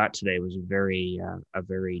that you got today was a very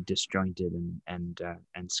disjointed and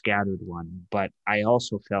scattered one. But I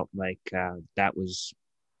also felt like that's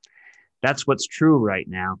what's true right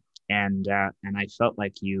now, and I felt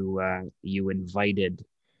like you invited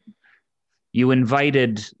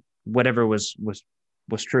whatever was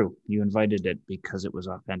true. You invited it because it was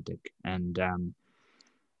authentic, and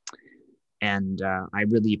I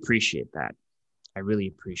really appreciate that.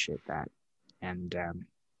 And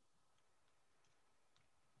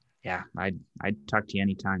yeah, I'd talk to you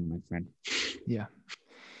anytime, my friend. Yeah,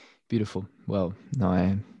 beautiful. Well, no,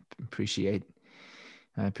 I appreciate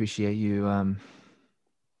you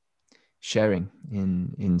sharing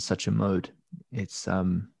in such a mode. It's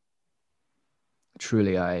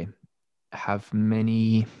truly, I have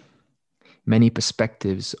many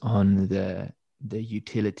perspectives on the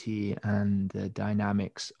utility and the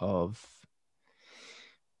dynamics of,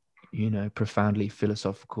 profoundly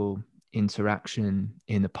philosophical interaction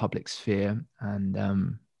in the public sphere, and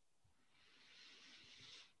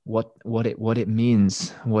what it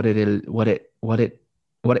means, what it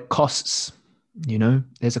costs.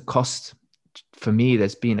 There's a cost for me.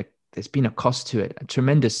 There's been a cost to it, a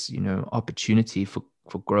tremendous opportunity for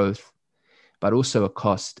growth, but also a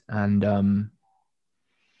cost. And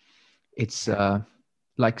it's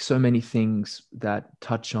like so many things that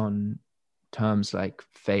touch on terms like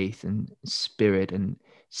faith and spirit and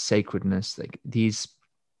sacredness, like these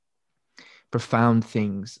profound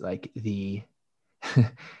things, like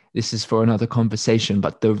this is for another conversation,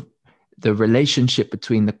 but the relationship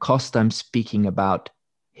between the cost I'm speaking about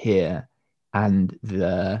here and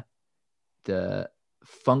the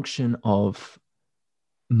function of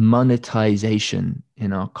monetization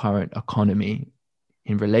in our current economy,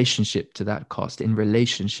 in relationship to that cost, in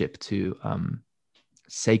relationship to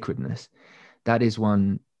sacredness, that is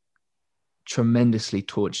one tremendously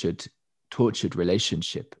tortured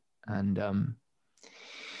relationship. And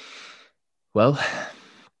well,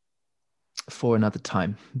 for another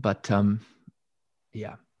time. But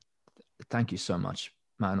yeah, thank you so much,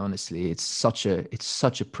 man. Honestly, it's such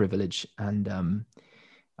a privilege, and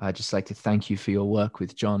I'd just like to thank you for your work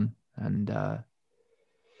with John, and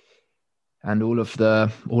all of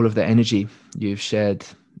the energy you've shared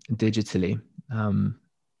digitally.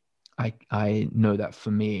 I know that for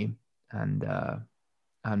me, and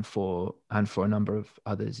for a number of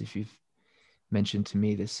others, if you've mentioned to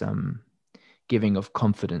me this giving of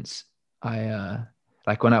confidence, I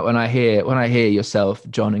like when I hear yourself,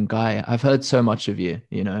 John and Guy. I've heard so much of you,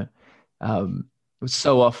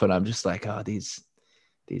 so often I'm just like, oh, these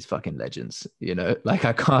these fucking legends, you know, like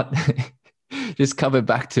I can't just coming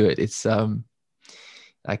back to it. It's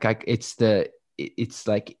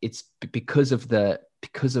because of the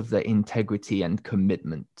integrity and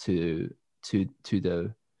commitment to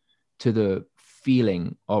the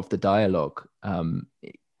feeling of the dialogue,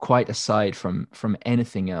 quite aside from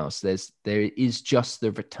anything else. There is just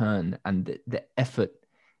the return and the effort.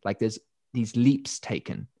 Like there's these leaps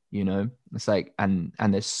taken, you know. It's like and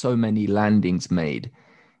there's so many landings made,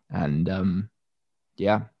 and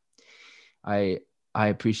yeah, I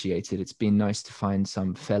appreciate it. It's been nice to find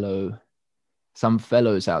some fellows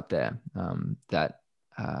out there, that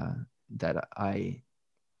I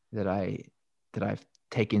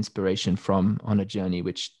take inspiration from on a journey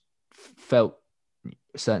which felt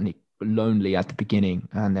certainly lonely at the beginning,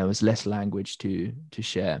 and there was less language to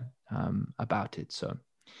share about it. So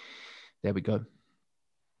there we go.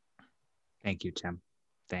 Thank you, Tim.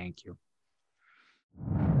 Thank you.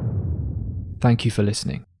 Thank you for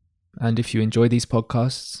listening. And if you enjoy these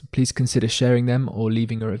podcasts, please consider sharing them or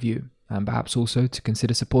leaving a review, and perhaps also to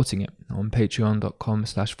consider supporting it on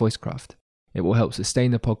patreon.com/voicecraft. It will help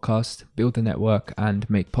sustain the podcast, build the network, and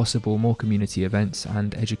make possible more community events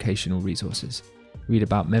and educational resources. Read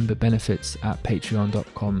about member benefits at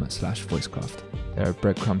patreon.com/voicecraft. There are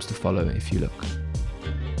breadcrumbs to follow if you look.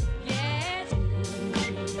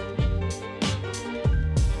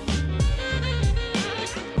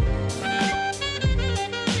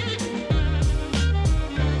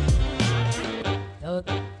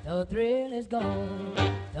 The thrill is gone.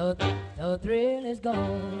 The thrill is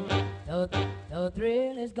gone. The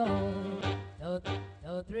thrill is gone. The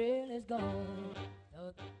thrill is gone.